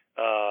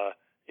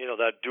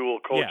that dual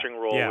coaching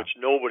role, which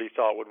nobody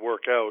thought would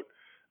work out.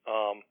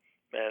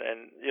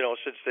 And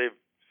since they've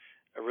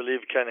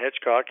relieved Ken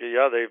Hitchcock,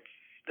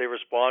 they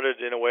responded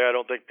in a way I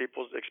don't think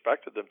people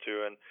expected them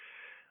to. And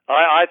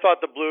I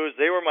thought the Blues,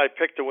 they were my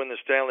pick to win the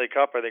Stanley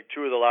Cup, I think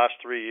 2 of the last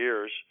 3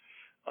 years.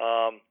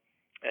 And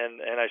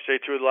I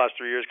say 2 of the last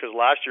 3 years because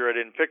last year I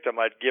didn't pick them.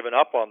 I'd given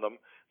up on them,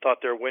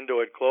 thought their window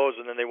had closed,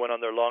 and then they went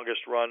on their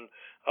longest run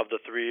of the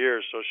 3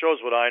 years. So it shows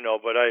what I know.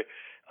 But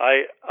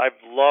I've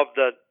loved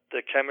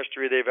the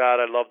chemistry they've had.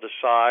 I love the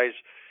size,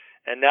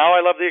 and now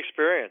I love the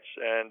experience.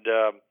 And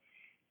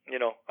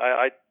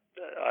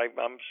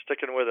I'm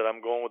sticking with it.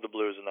 I'm going with the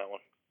Blues in that one.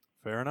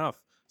 Fair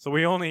enough. So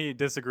we only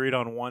disagreed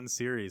on one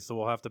series, so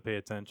we'll have to pay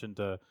attention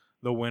to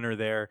the winner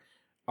there.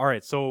 All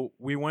right, so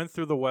we went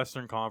through the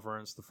Western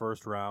Conference, the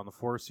first round, the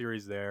 4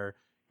 series there.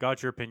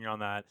 Got your opinion on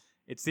that.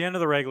 It's the end of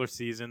the regular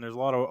season. There's a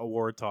lot of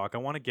award talk. I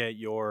want to get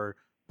your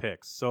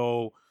picks.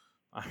 So,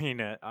 I mean,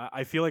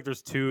 I feel like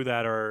there's 2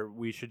 that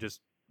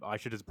I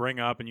should just bring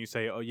up, and you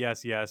say, oh,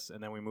 yes,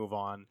 and then we move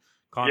on.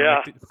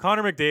 Connor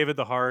McDavid,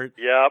 the Hart,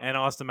 and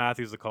Austin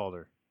Matthews, the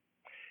Calder.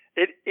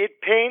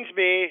 It pains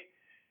me.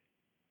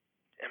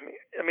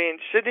 I mean,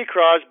 Sidney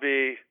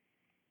Crosby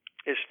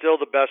is still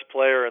the best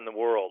player in the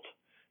world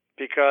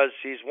because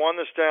he's won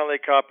the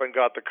Stanley Cup and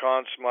got the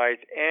Conn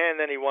Smythe,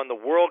 and then he won the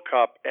World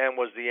Cup and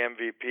was the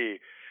MVP.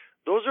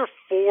 Those are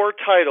 4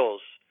 titles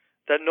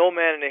that no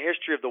man in the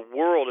history of the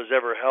world has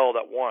ever held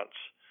at once.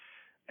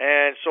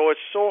 And so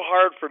it's so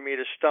hard for me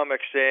to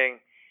stomach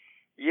saying,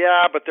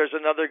 yeah, but there's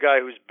another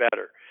guy who's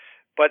better.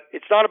 But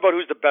it's not about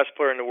who's the best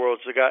player in the world.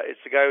 It's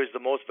the guy who's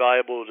the most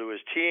valuable to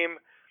his team.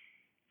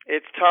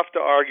 It's tough to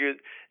argue.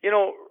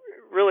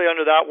 Really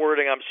under that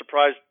wording, I'm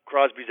surprised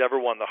Crosby's ever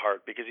won the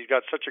Hart because he's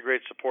got such a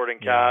great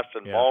supporting cast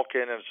and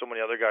Malkin and so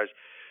many other guys.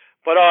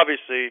 But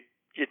obviously,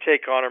 you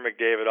take Connor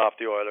McDavid off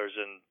the Oilers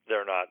and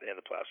they're not in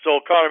the playoffs. So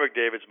Connor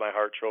McDavid's my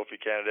Hart Trophy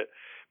candidate.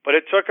 But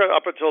it took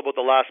up until about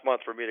the last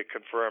month for me to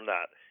confirm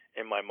that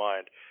in my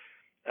mind.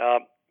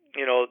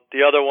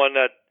 The other one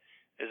that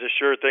is a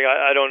sure thing,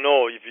 I don't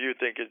know if you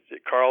think it's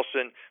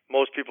Karlsson.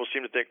 Most people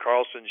seem to think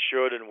Karlsson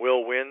should and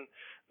will win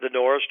the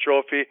Norris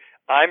Trophy.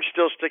 I'm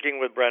still sticking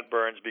with Brent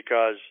Burns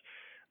because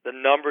the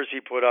numbers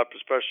he put up,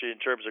 especially in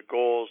terms of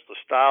goals, the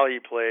style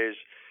he plays,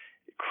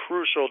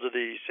 crucial to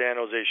the San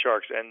Jose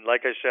Sharks. And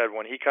like I said,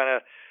 when he kind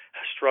of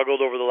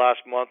struggled over the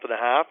last month and a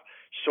half,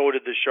 so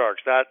did the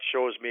Sharks. That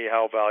shows me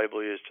how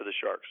valuable he is to the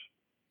Sharks.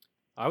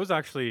 I was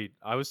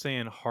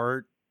saying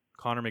Hart,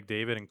 Connor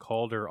McDavid, and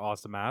Calder,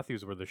 Austin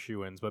Matthews were the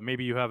shoo-ins, but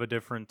maybe you have a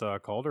different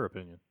Calder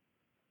opinion.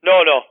 No,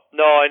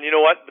 and you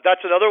know what? But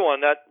that's another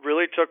one that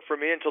really took for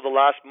me until the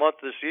last month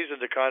of the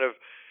season to kind of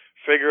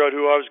figure out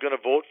who I was going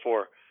to vote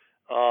for.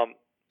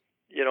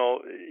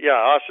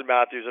 Austin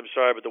Matthews, I'm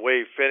sorry, but the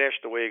way he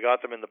finished, the way he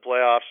got them in the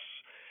playoffs,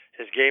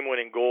 his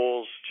game-winning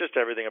goals, just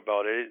everything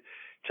about it.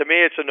 To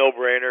me, it's a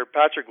no-brainer.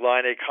 Patrick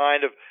Laine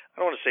kind of,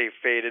 I don't want to say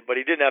faded, but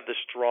he didn't have the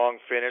strong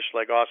finish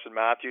like Austin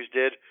Matthews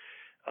did.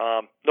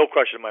 No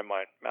question in my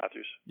mind,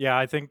 Matthews. Yeah,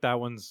 I think that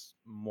one's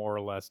more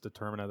or less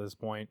determined at this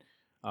point.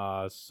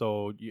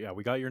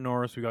 We got your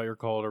Norris, we got your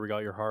Calder, we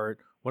got your Hart.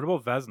 What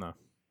about Vezina?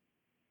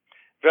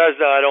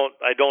 Vezina,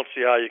 I don't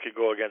see how you could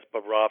go against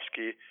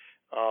Bobrovsky.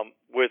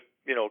 With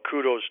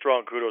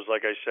strong kudos,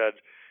 like I said,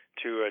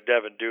 to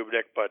Devan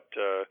Dubnyk, but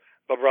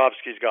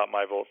Bobrovsky's got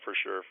my vote for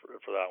sure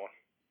for that one.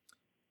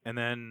 And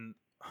then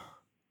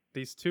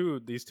these two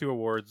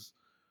awards,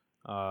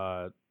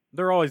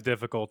 they're always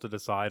difficult to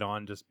decide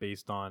on just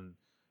based on,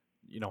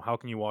 how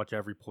can you watch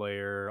every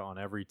player on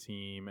every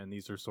team, and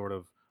these are sort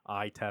of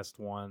eye test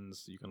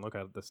ones. You can look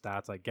at the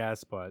stats, I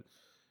guess, but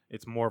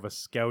it's more of a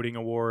scouting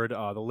award.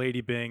 The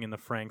Lady Byng and the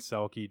Frank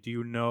Selke. Do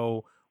you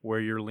know where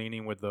you're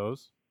leaning with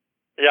those?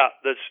 Yeah,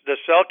 the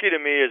Selke to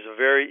me is a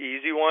very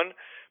easy one,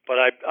 but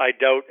I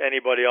doubt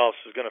anybody else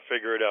is going to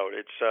figure it out.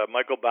 It's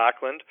Michael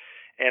Backlund,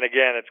 and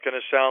again, it's going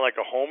to sound like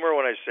a homer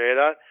when I say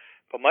that,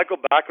 but Michael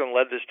Backlund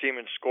led this team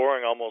in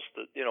scoring almost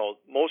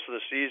most of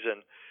the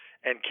season,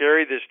 and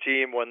carried this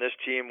team when this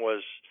team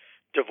was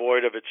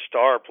devoid of its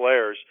star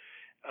players.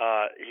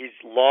 He's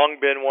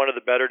long been one of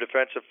the better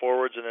defensive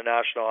forwards in the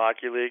National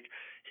Hockey League.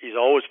 He's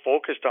always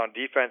focused on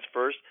defense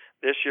first.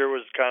 This year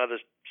was kind of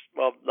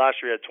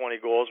last year he had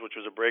 20 goals, which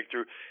was a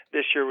breakthrough.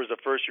 This year was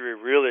the first year he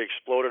really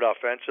exploded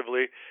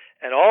offensively.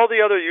 And all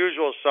the other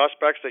usual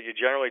suspects that you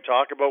generally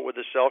talk about with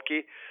the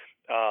Selke,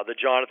 the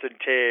Jonathan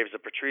Toews,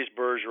 the Patrice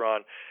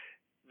Bergeron,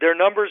 their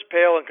numbers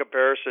pale in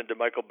comparison to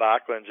Michael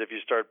Backlund's if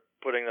you start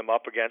putting them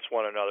up against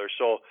one another.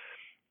 So,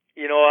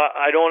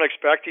 I don't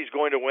expect he's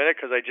going to win it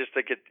because I just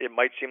think it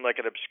might seem like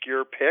an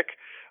obscure pick.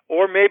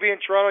 Or maybe in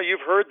Toronto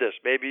you've heard this.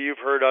 Maybe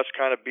you've heard us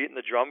kind of beating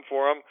the drum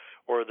for him,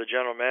 or the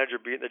general manager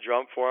beating the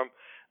drum for him.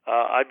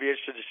 I'd be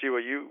interested to see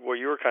what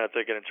you were kind of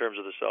thinking in terms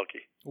of the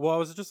Selke. Well, I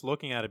was just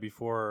looking at it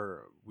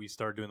before we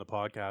started doing the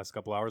podcast a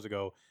couple hours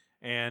ago,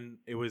 and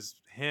it was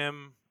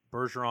him,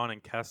 Bergeron,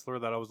 and Kessler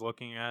that I was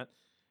looking at.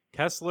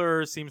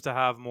 Kessler seems to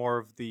have more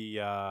of the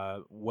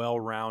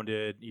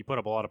well-rounded. He put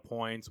up a lot of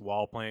points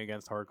while playing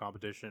against hard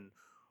competition,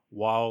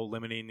 while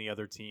limiting the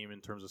other team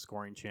in terms of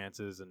scoring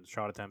chances and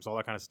shot attempts, all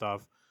that kind of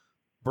stuff.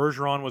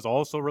 Bergeron was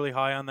also really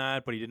high on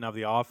that, but he didn't have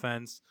the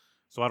offense.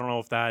 So I don't know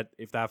if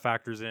that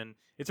factors in.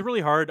 It's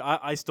really hard.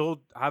 I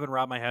still haven't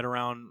wrapped my head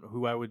around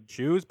who I would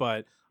choose,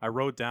 but I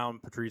wrote down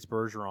Patrice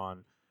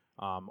Bergeron,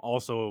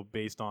 also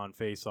based on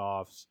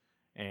face-offs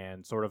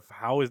and sort of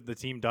how the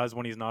team does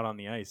when he's not on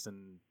the ice.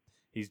 And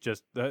he's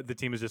just the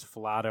team is just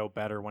flat out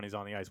better when he's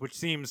on the ice, which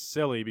seems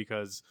silly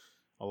because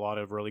a lot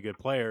of really good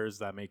players,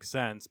 that makes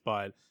sense,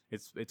 but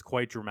it's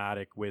quite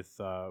dramatic with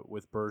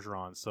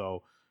Bergeron.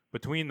 So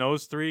between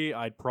those three,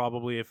 I'd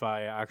probably, if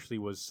I actually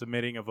was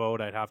submitting a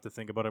vote, I'd have to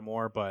think about it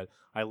more, but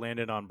I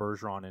landed on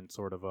Bergeron in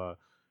sort of a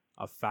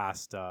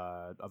fast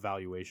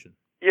evaluation.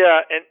 Yeah,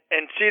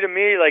 and see, to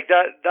me, like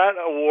that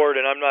award,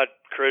 and I'm not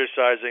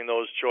criticizing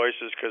those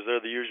choices because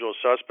they're the usual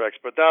suspects,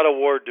 but that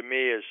award to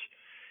me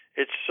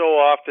it's so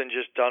often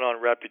just done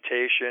on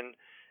reputation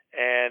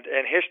and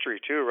history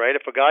too, right?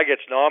 If a guy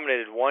gets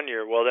nominated one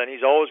year, well, then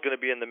he's always going to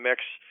be in the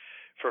mix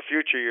for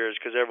future years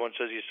because everyone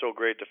says he's so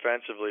great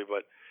defensively.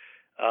 But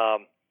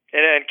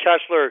and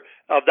Kessler,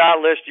 of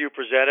that list you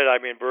presented, I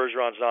mean,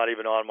 Bergeron's not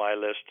even on my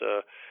list,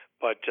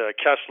 but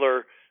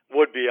Kessler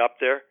would be up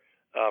there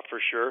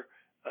for sure.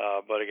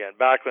 But again,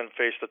 Backlund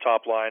faced the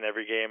top line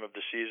every game of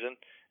the season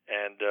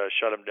and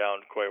shut him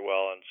down quite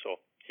well, and so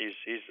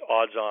he's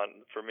odds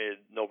on for me,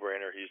 no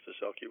brainer. He's the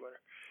Selke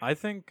winner. I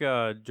think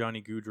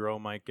Johnny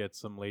Gaudreau might get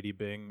some Lady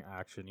Byng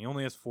action. He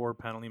only has 4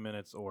 penalty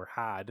minutes, or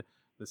had,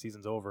 the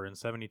season's over, in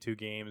 72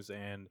 games,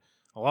 and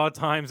a lot of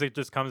times it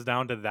just comes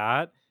down to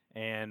that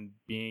and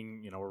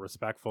being, a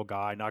respectful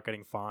guy, not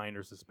getting fined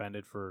or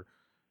suspended for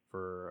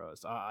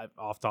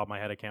off the top of my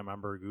head, I can't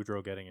remember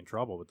Gaudreau getting in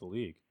trouble with the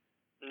league.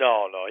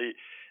 No,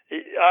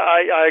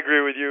 I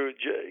agree with you.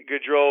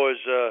 Gaudreau is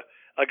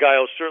a guy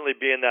who'll certainly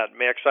be in that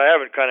mix. I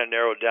haven't kind of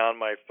narrowed down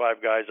my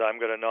 5 guys I'm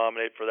going to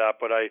nominate for that,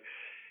 but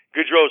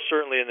Gaudreau's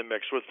certainly in the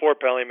mix with 4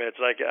 penalty minutes.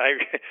 And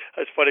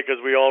it's funny because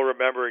we all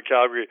remember in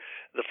Calgary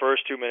the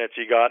first 2 minutes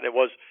he got, and it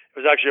was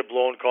actually a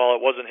blown call.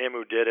 It wasn't him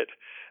who did it.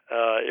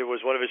 It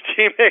was one of his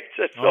teammates.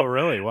 So, oh,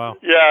 really? Wow.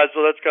 Yeah,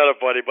 so that's kind of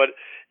funny. But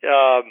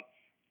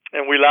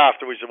and we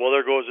laughed and we said, well,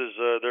 there goes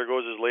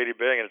his Lady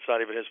Byng, and it's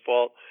not even his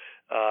fault.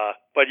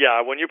 But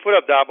yeah, when you put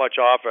up that much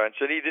offense,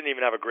 and he didn't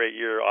even have a great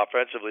year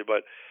offensively,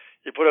 but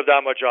you put up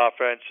that much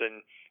offense,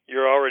 and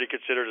you're already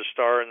considered a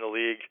star in the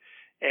league,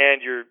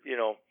 and you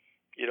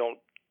don't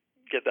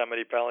get that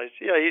many penalties.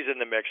 Yeah, he's in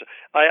the mix.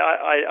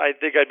 I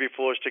think I'd be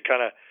foolish to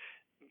kind of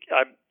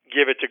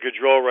give it to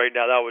Gaudreau right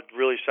now. That would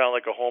really sound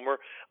like a homer.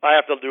 I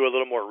have to do a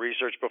little more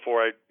research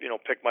before I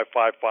pick my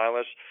 5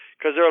 finalists,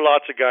 because there are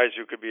lots of guys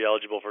who could be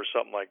eligible for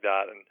something like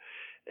that, and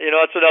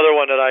it's another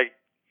one that I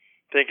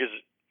think is.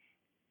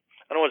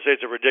 I don't want to say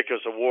it's a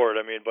ridiculous award.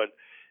 I mean, but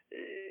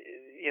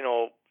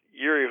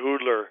Yuri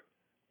Hudler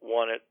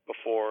won it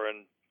before,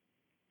 and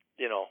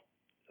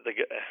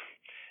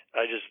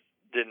I just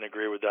didn't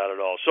agree with that at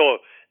all. So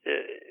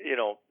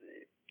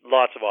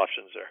lots of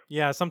options there.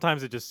 Yeah,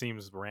 sometimes it just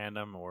seems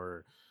random,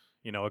 or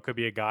it could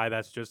be a guy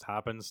that just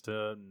happens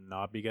to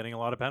not be getting a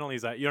lot of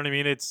penalties. You know what I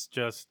mean? It's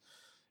just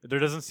there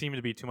doesn't seem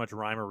to be too much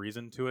rhyme or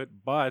reason to it.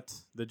 But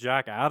the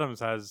Jack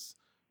Adams has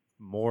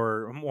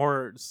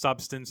more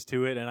substance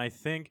to it, and I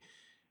think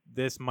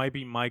this might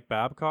be Mike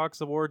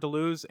Babcock's award to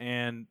lose.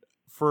 And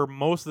for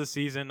most of the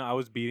season, I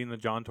was beating the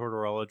John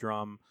Tortorella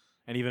drum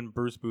and even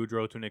Bruce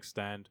Boudreau to an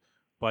extent.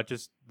 But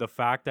just the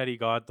fact that he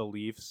got the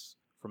Leafs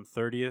from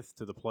 30th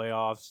to the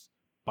playoffs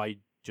by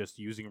just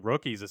using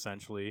rookies,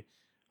 essentially,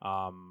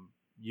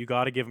 you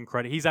got to give him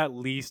credit. He's at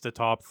least a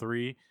top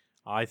 3.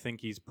 I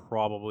think he's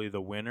probably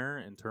the winner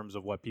in terms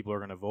of what people are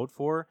going to vote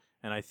for.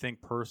 And I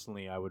think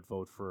personally I would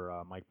vote for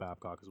Mike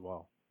Babcock as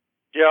well.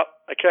 Yeah,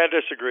 I can't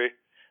disagree.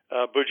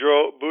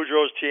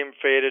 Boudreau's team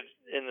faded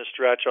in the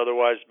stretch.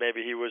 Otherwise,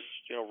 maybe he was,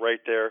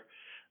 right there.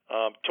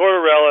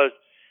 Tortorella,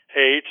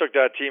 hey, he took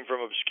that team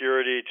from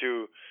obscurity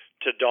to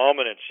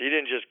dominance. He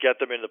didn't just get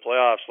them into the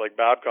playoffs like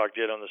Babcock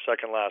did on the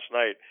second last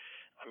night.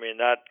 I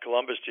mean, that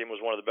Columbus team was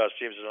one of the best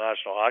teams in the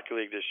National Hockey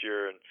League this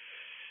year, and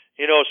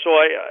so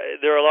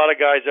there are a lot of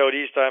guys out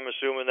east, I'm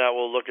assuming, that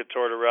will look at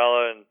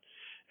Tortorella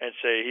and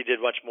say he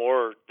did much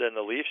more than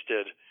the Leafs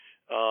did.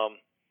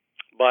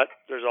 But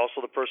there's also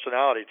the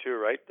personality too,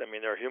 right? I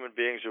mean, there are human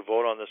beings who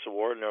vote on this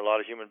award, and there are a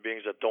lot of human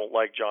beings that don't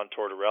like John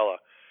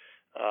Tortorella.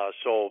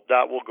 So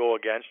that will go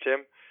against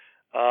him.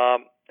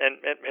 And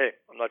hey,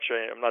 I'm not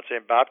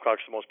saying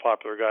Babcock's the most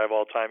popular guy of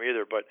all time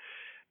either, but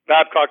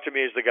Babcock to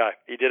me is the guy.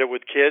 He did it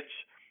with kids,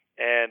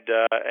 and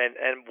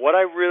what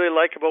I really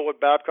like about what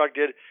Babcock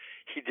did,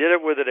 he did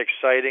it with an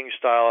exciting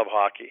style of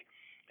hockey.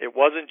 It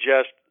wasn't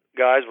just,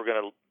 guys, we're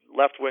going to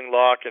left wing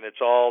lock and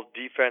it's all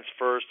defense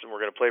first and we're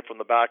going to play from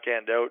the back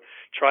end out,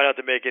 try not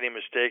to make any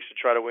mistakes and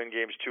try to win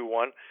games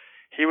 2-1.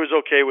 He was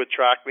okay with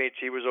track meets.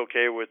 He was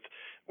okay with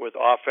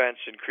offense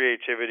and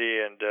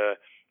creativity, and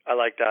I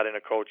like that in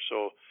a coach,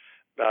 so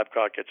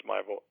Babcock gets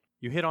my vote.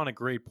 You hit on a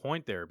great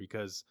point there,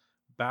 because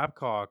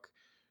Babcock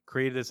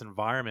created this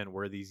environment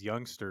where these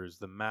youngsters,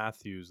 the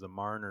Matthews, the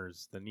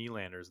Marners, the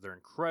Nylanders, they're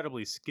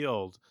incredibly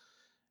skilled,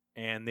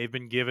 and they've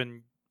been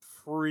given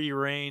free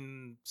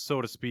reign,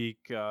 so to speak,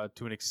 to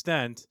an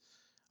extent,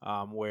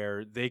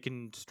 where they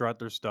can strut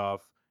their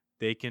stuff,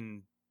 they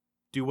can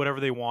do whatever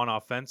they want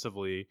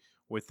offensively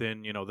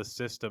within, the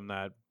system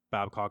that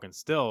Babcock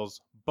instills,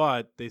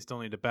 but they still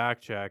need to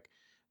back check.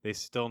 They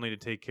still need to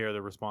take care of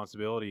their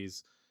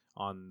responsibilities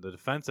on the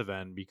defensive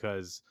end,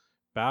 because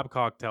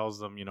Babcock tells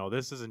them,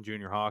 this isn't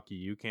junior hockey.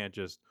 You can't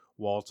just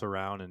waltz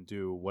around and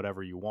do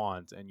whatever you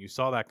want. And you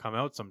saw that come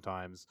out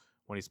sometimes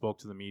when he spoke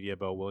to the media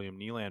about William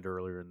Nylander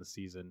earlier in the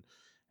season,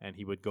 and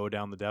he would go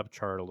down the depth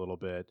chart a little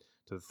bit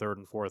to the third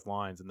and fourth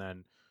lines. And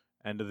then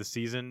end of the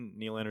season,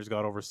 Nylander's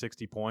got over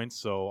 60 points.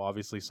 So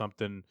obviously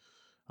something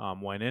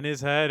went in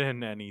his head,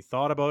 and he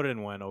thought about it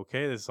and went,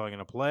 okay, this is how I'm going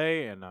to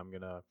play, and I'm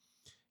going to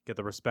get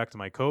the respect of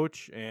my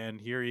coach.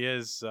 And here he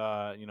is,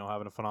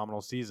 having a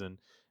phenomenal season.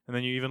 And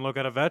then you even look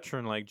at a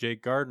veteran like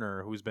Jake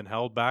Gardiner, who's been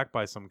held back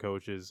by some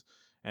coaches.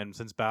 And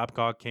since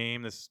Babcock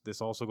came,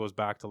 this also goes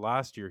back to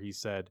last year. He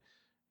said,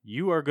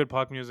 you are a good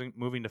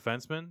puck-moving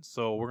defenseman,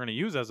 so we're going to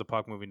use as a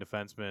puck-moving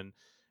defenseman,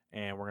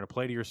 and we're going to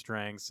play to your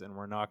strengths, and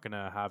we're not going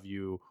to have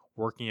you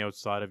working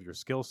outside of your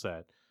skill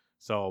set.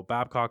 So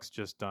Babcock's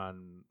just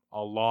done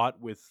a lot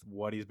with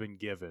what he's been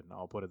given.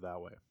 I'll put it that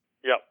way.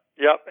 Yep.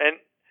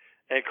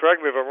 And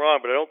correct me if I'm wrong,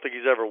 but I don't think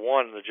he's ever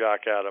won the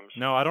Jack Adams.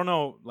 No, I don't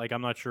know.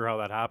 I'm not sure how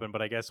that happened,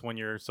 but I guess when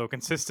you're so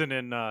consistent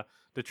in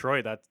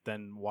Detroit,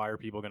 then why are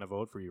people going to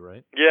vote for you,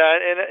 right? Yeah,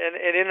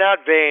 and in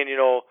that vein,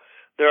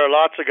 there are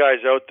lots of guys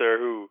out there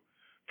who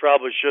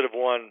probably should have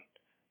won.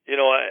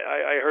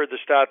 I heard the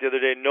stat the other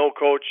day, no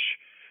coach,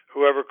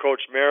 whoever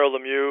coached Mario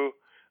Lemieux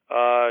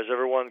has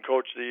ever won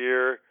Coach of the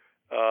Year,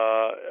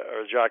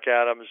 or Jack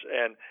Adams,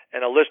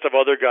 and a list of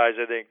other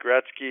guys. I think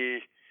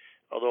Gretzky,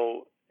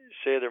 although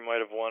Sather might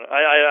have won.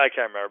 I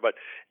can't remember. But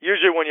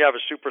usually when you have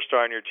a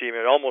superstar on your team,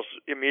 it almost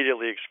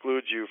immediately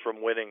excludes you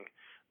from winning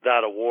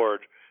that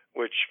award,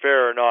 which,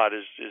 fair or not,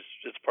 is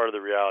it's part of the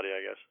reality,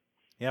 I guess.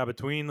 Yeah,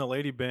 between the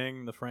Lady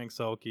Byng, the Frank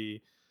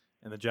Selke,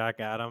 and the Jack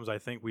Adams, I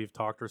think we've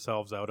talked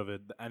ourselves out of it.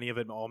 Any of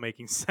it all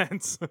making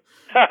sense.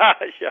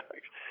 Yeah.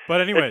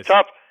 But anyways, it's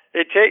tough.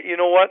 You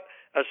know what?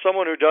 As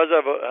someone who does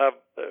have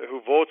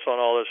who votes on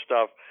all this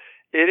stuff,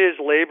 it is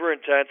labor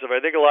intensive. I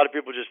think a lot of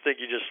people just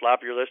think you just slap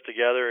your list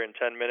together in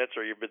 10 minutes,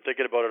 or you've been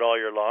thinking about it all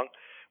year long.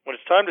 When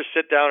it's time to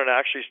sit down and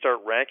actually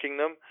start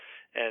ranking them,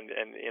 and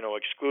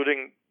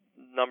excluding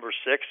number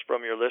 6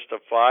 from your list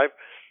of 5.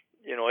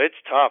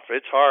 It's tough.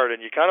 It's hard,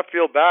 and you kind of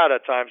feel bad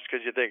at times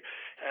because you think,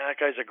 that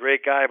guy's a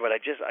great guy, but I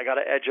got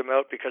to edge him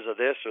out because of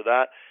this or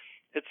that.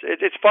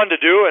 It's fun to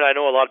do, and I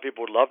know a lot of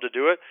people would love to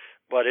do it,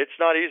 but it's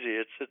not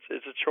easy.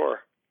 It's a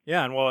chore.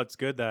 Yeah, and it's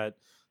good that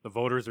the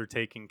voters are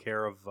taking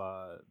care of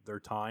their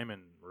time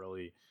and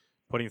really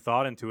putting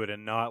thought into it,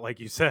 and not,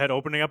 like you said,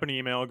 opening up an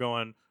email,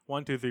 going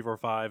 1, 2, 3, 4,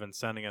 5, and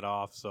sending it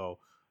off. So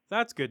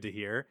that's good to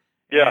hear.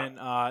 Yeah.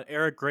 And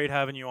Eric, great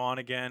having you on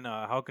again.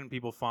 How can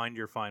people find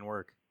your fine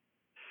work?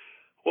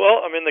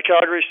 Well, I'm in the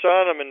Calgary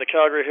Sun. I'm in the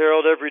Calgary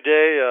Herald every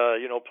day,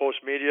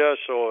 post media.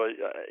 So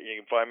you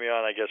can find me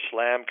on, I guess,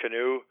 Slam,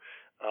 Canoe,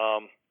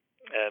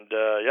 and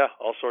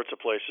all sorts of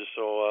places.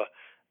 So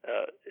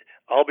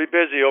I'll be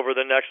busy over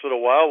the next little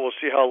while. We'll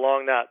see how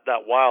long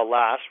that while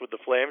lasts with the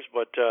Flames,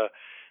 but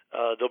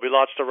there'll be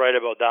lots to write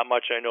about. That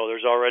much I know.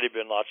 There's already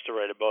been lots to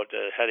write about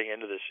heading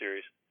into this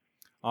series.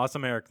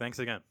 Awesome, Eric. Thanks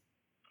again.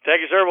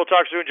 Thank you, sir. We'll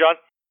talk soon, John.